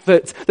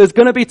effort. There's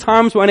going to be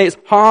times when it's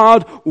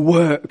hard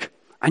work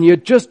and you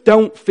just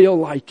don't feel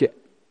like it.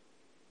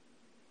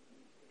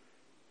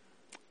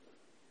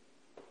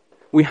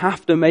 We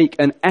have to make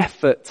an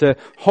effort to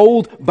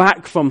hold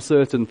back from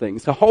certain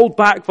things, to hold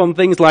back from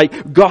things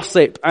like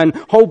gossip and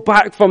hold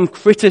back from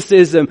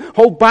criticism,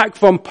 hold back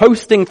from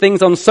posting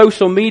things on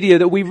social media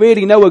that we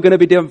really know are going to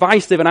be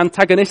divisive and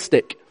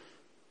antagonistic.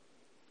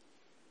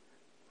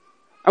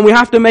 And we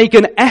have to make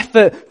an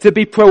effort to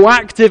be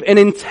proactive and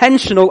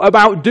intentional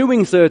about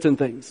doing certain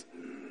things.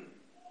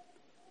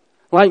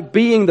 Like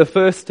being the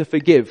first to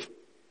forgive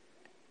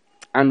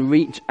and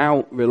reach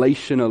out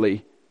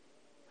relationally.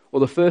 Or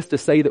the first to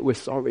say that we're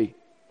sorry.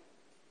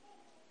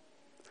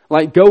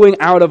 Like going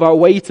out of our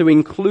way to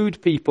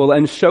include people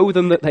and show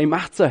them that they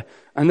matter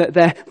and that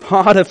they're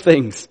part of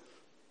things.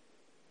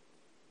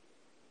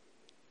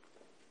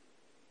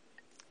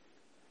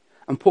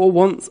 And Paul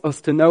wants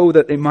us to know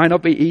that it might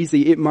not be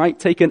easy, it might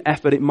take an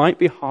effort, it might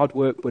be hard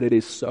work, but it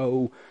is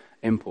so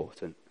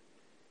important.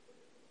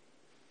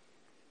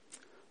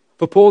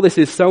 For Paul, this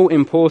is so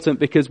important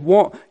because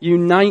what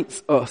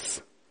unites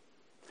us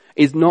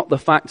is not the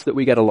fact that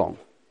we get along.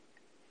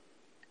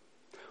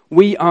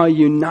 We are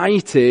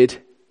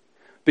united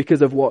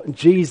because of what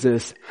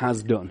Jesus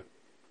has done.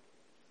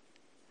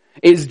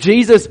 It's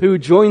Jesus who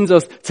joins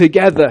us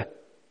together.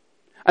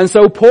 And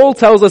so Paul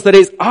tells us that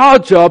it's our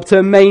job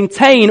to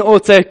maintain or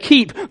to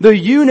keep the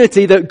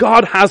unity that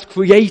God has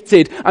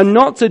created and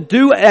not to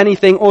do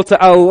anything or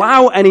to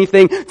allow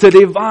anything to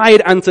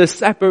divide and to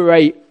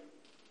separate.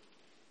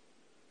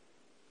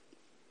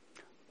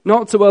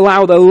 Not to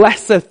allow the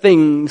lesser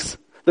things,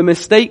 the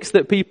mistakes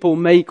that people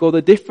make or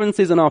the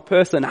differences in our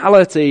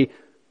personality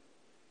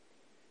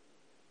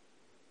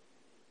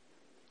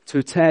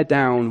to tear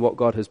down what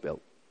God has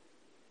built.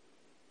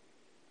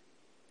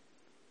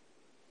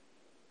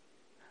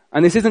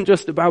 And this isn't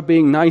just about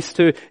being nice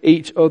to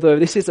each other.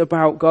 This is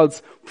about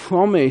God's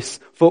promise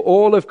for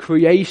all of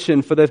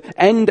creation, for the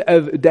end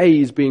of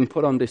days being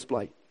put on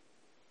display.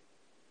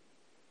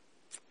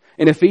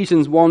 In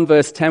Ephesians 1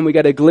 verse 10, we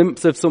get a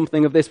glimpse of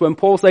something of this when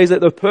Paul says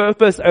that the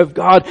purpose of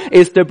God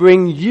is to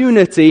bring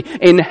unity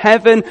in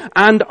heaven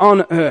and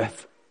on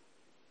earth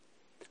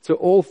to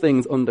all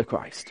things under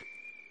Christ.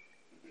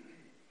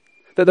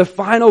 That the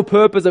final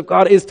purpose of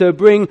God is to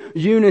bring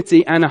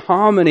unity and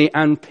harmony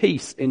and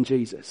peace in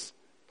Jesus.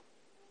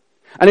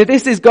 And if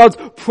this is God's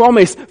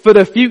promise for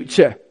the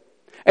future,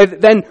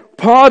 then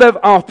part of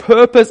our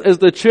purpose as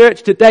the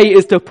church today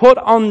is to put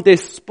on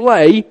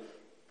display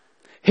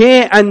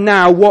here and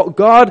now what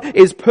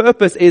God's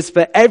purpose is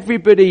for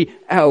everybody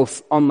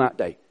else on that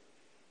day.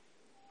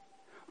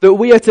 That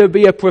we are to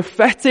be a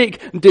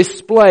prophetic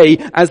display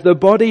as the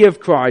body of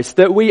Christ.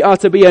 That we are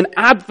to be an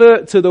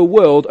advert to the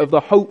world of the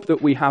hope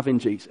that we have in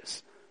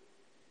Jesus.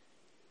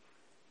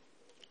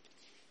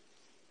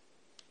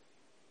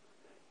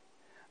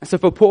 And so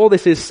for Paul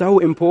this is so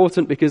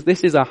important because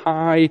this is a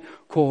high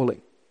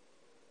calling.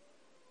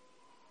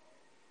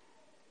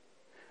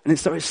 And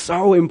it's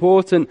so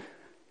important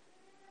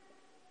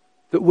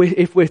that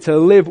if we're to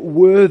live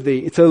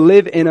worthy, to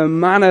live in a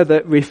manner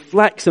that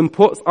reflects and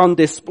puts on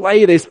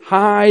display this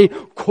high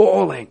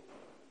calling,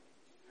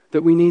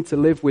 that we need to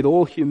live with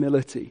all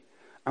humility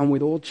and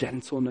with all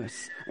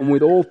gentleness and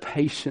with all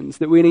patience,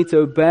 that we need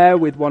to bear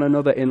with one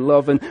another in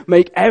love and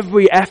make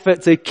every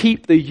effort to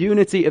keep the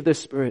unity of the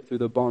Spirit through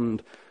the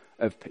bond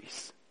of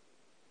peace.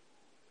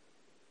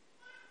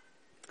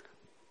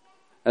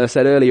 As I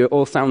said earlier, it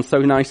all sounds so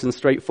nice and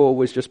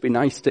straightforward, just be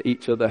nice to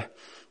each other.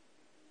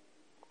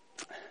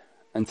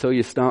 Until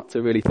you start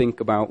to really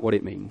think about what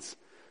it means.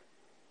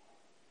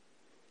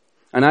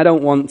 And I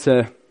don't want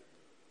to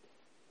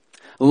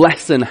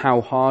lessen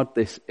how hard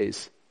this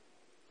is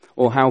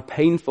or how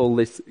painful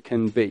this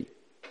can be.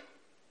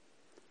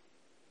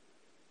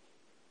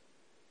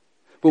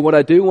 But what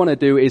I do want to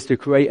do is to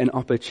create an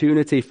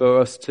opportunity for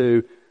us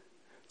to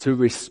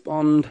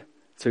respond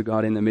to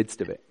God in the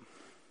midst of it.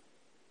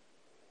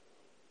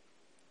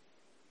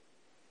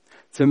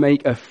 To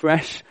make a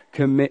fresh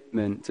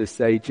commitment to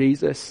say,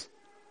 Jesus,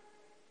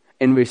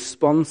 in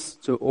response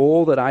to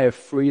all that I have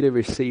freely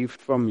received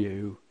from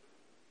you,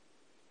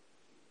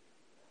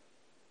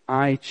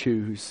 I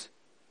choose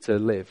to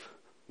live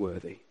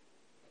worthy.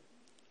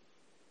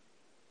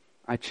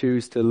 I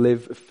choose to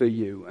live for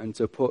you and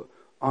to put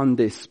on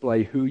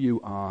display who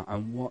you are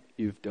and what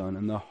you've done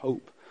and the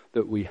hope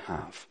that we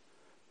have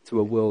to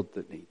a world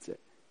that needs it.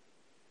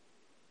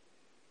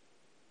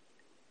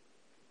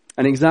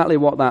 And exactly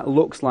what that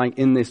looks like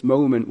in this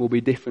moment will be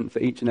different for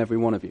each and every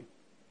one of you.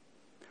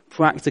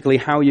 Practically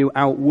how you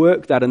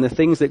outwork that and the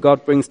things that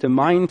God brings to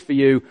mind for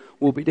you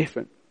will be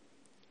different.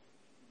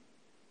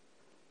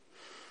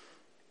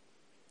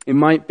 It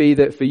might be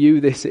that for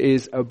you this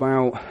is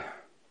about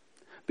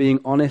being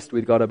honest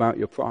with God about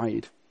your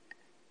pride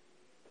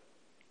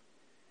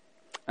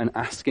and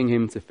asking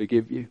him to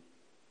forgive you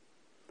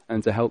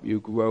and to help you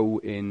grow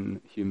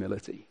in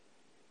humility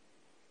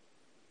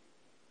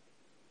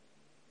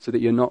so that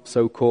you're not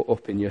so caught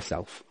up in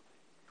yourself.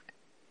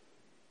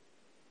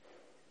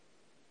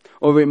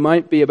 Or it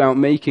might be about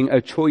making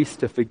a choice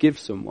to forgive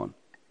someone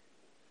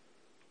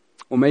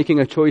or making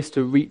a choice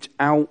to reach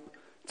out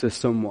to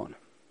someone.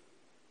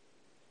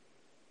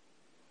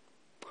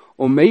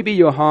 Or maybe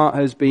your heart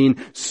has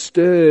been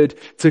stirred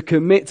to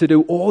commit to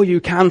do all you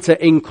can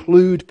to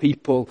include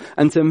people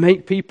and to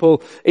make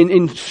people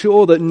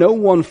ensure that no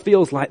one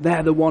feels like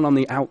they're the one on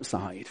the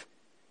outside.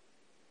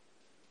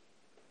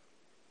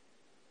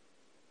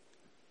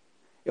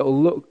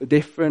 It'll look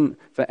different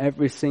for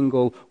every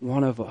single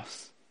one of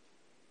us.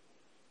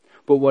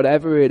 But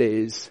whatever it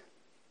is,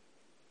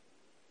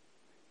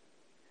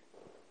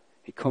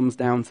 it comes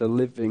down to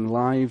living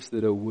lives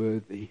that are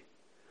worthy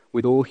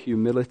with all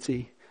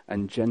humility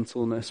and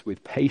gentleness,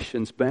 with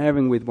patience,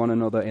 bearing with one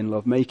another in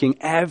love, making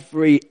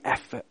every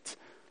effort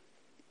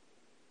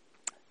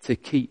to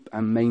keep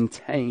and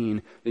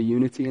maintain the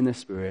unity in the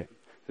Spirit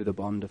through the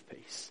bond of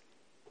peace.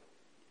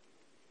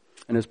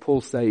 And as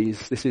Paul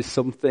says, this is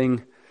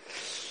something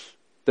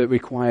that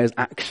requires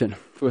action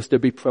for us to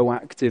be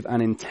proactive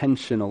and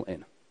intentional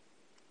in.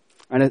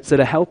 And so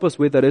to help us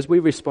with that, as we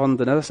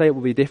respond, and as I say, it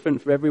will be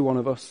different for every one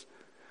of us,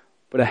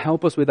 but to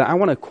help us with that, I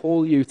want to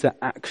call you to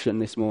action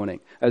this morning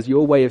as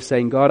your way of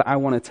saying, God, I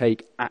want to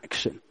take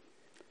action.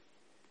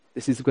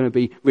 This is going to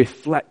be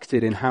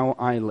reflected in how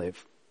I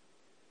live.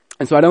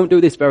 And so I don't do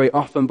this very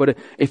often, but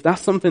if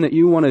that's something that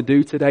you want to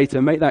do today,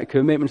 to make that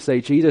commitment, to say,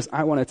 Jesus,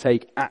 I want to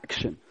take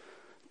action.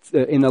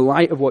 In the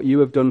light of what you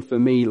have done for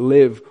me,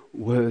 live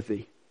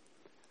worthy.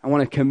 I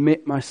want to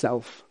commit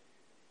myself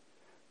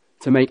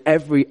to make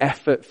every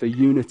effort for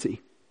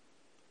unity.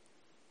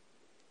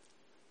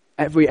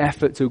 Every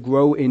effort to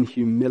grow in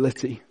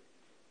humility.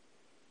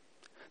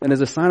 And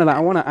as a sign of that, I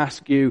want to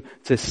ask you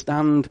to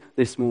stand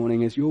this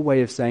morning as your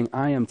way of saying,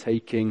 I am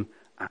taking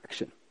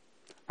action.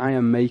 I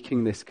am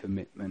making this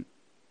commitment.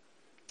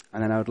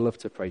 And then I would love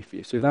to pray for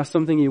you. So if that's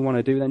something you want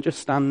to do, then just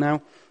stand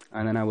now,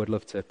 and then I would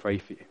love to pray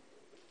for you.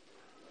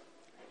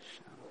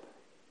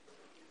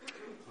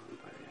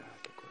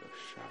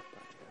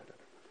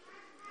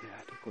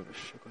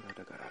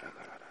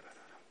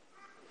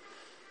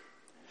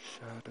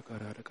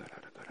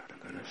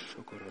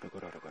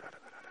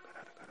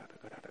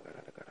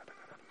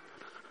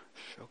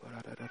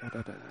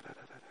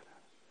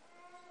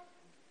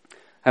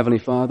 Heavenly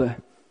Father,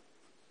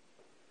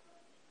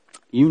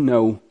 you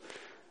know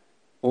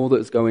all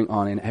that's going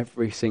on in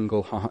every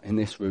single heart in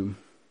this room.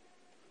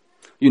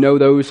 You know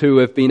those who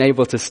have been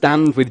able to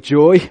stand with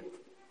joy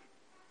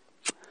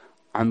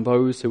and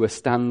those who are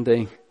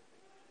standing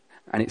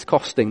and it's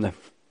costing them.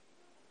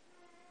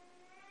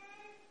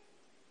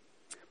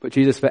 But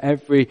Jesus, for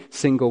every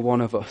single one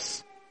of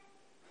us,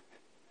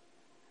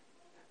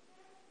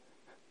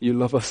 you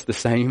love us the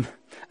same,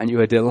 and you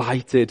are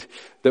delighted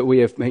that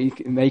we are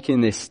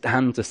making this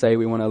stand to say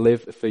we want to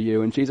live for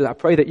you. And Jesus, I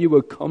pray that you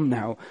would come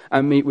now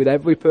and meet with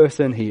every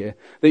person here,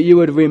 that you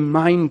would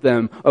remind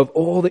them of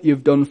all that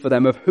you've done for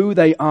them, of who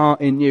they are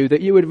in you,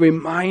 that you would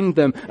remind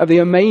them of the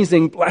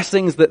amazing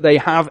blessings that they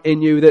have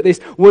in you, that this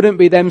wouldn't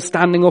be them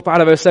standing up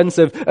out of a sense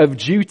of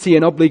duty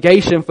and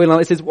obligation, feeling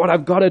like this is what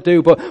I've got to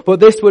do, but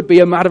this would be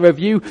a matter of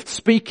you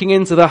speaking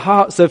into the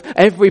hearts of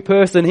every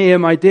person here,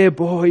 my dear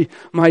boy,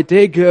 my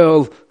dear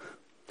girl,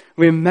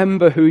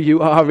 remember who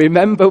you are.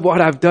 Remember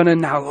what I've done, and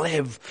now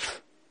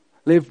live.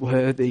 Live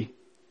worthy.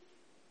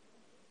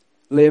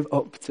 Live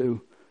up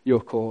to your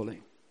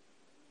calling.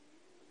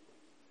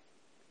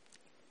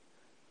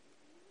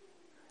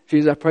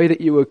 Jesus, I pray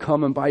that you would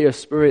come and by your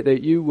Spirit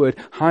that you would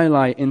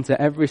highlight into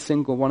every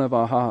single one of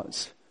our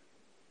hearts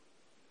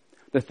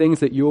the things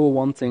that you're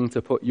wanting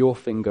to put your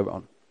finger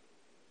on.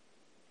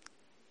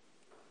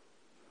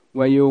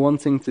 Where you're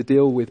wanting to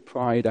deal with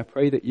pride, I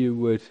pray that you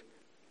would,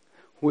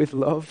 with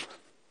love,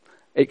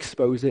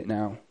 expose it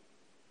now.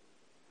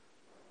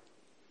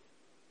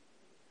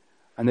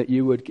 And that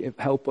you would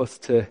help us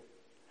to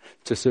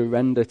to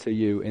surrender to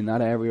you in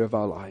that area of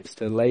our lives,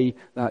 to lay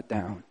that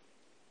down.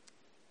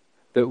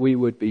 That we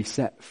would be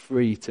set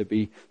free to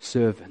be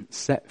servants,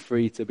 set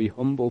free to be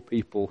humble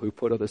people who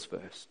put others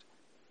first.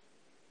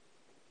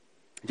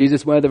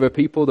 Jesus, where there are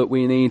people that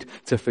we need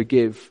to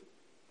forgive,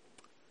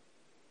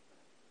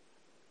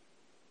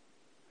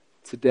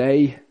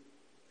 today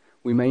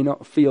we may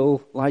not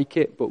feel like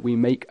it, but we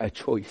make a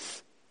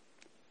choice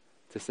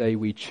to say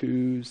we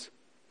choose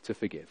to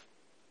forgive.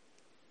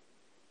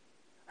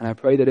 And I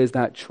pray that as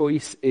that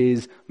choice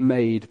is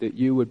made, that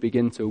you would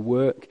begin to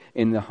work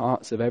in the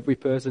hearts of every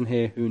person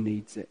here who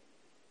needs it,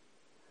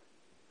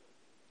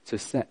 to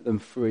set them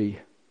free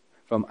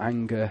from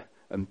anger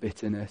and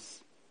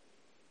bitterness.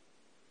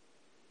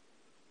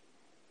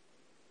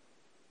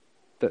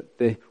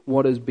 That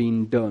what has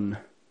been done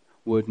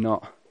would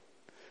not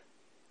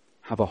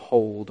have a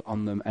hold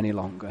on them any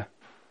longer.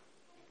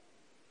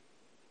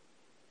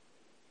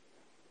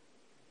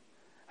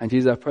 And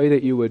Jesus, I pray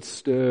that you would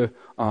stir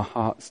our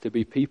hearts to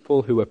be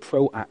people who are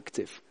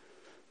proactive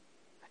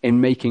in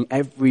making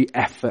every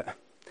effort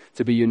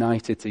to be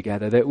united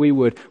together, that we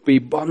would be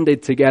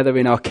bonded together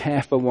in our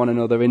care for one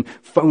another, in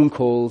phone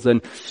calls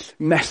and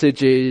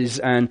messages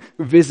and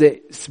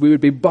visits. We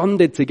would be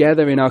bonded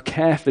together in our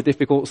care for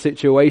difficult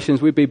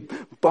situations. We'd be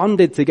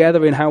bonded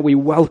together in how we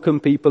welcome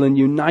people and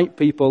unite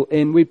people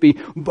in. We'd be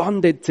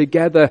bonded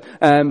together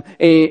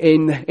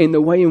in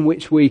the way in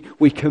which we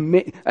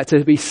commit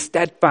to be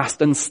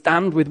steadfast and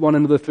stand with one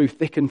another through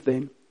thick and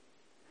thin.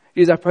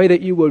 Jesus, I pray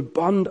that you would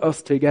bond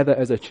us together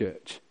as a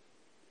church,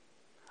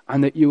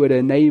 and that you would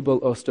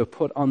enable us to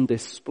put on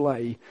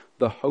display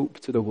the hope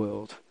to the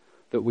world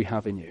that we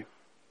have in you.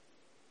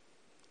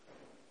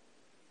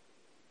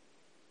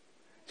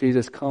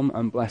 Jesus, come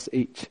and bless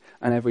each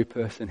and every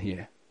person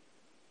here.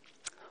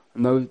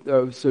 And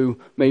those who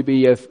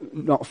maybe have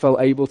not felt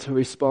able to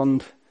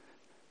respond,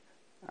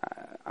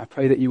 I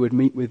pray that you would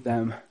meet with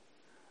them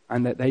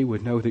and that they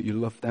would know that you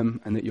love them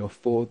and that you're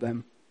for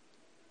them.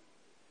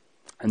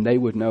 And they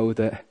would know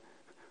that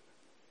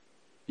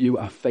you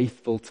are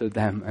faithful to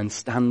them and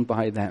stand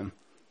by them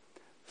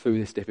through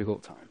this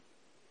difficult time.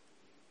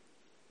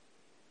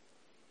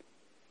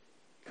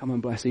 Come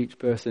and bless each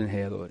person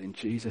here, Lord, in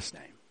Jesus'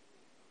 name.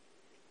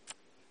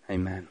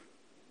 Amen.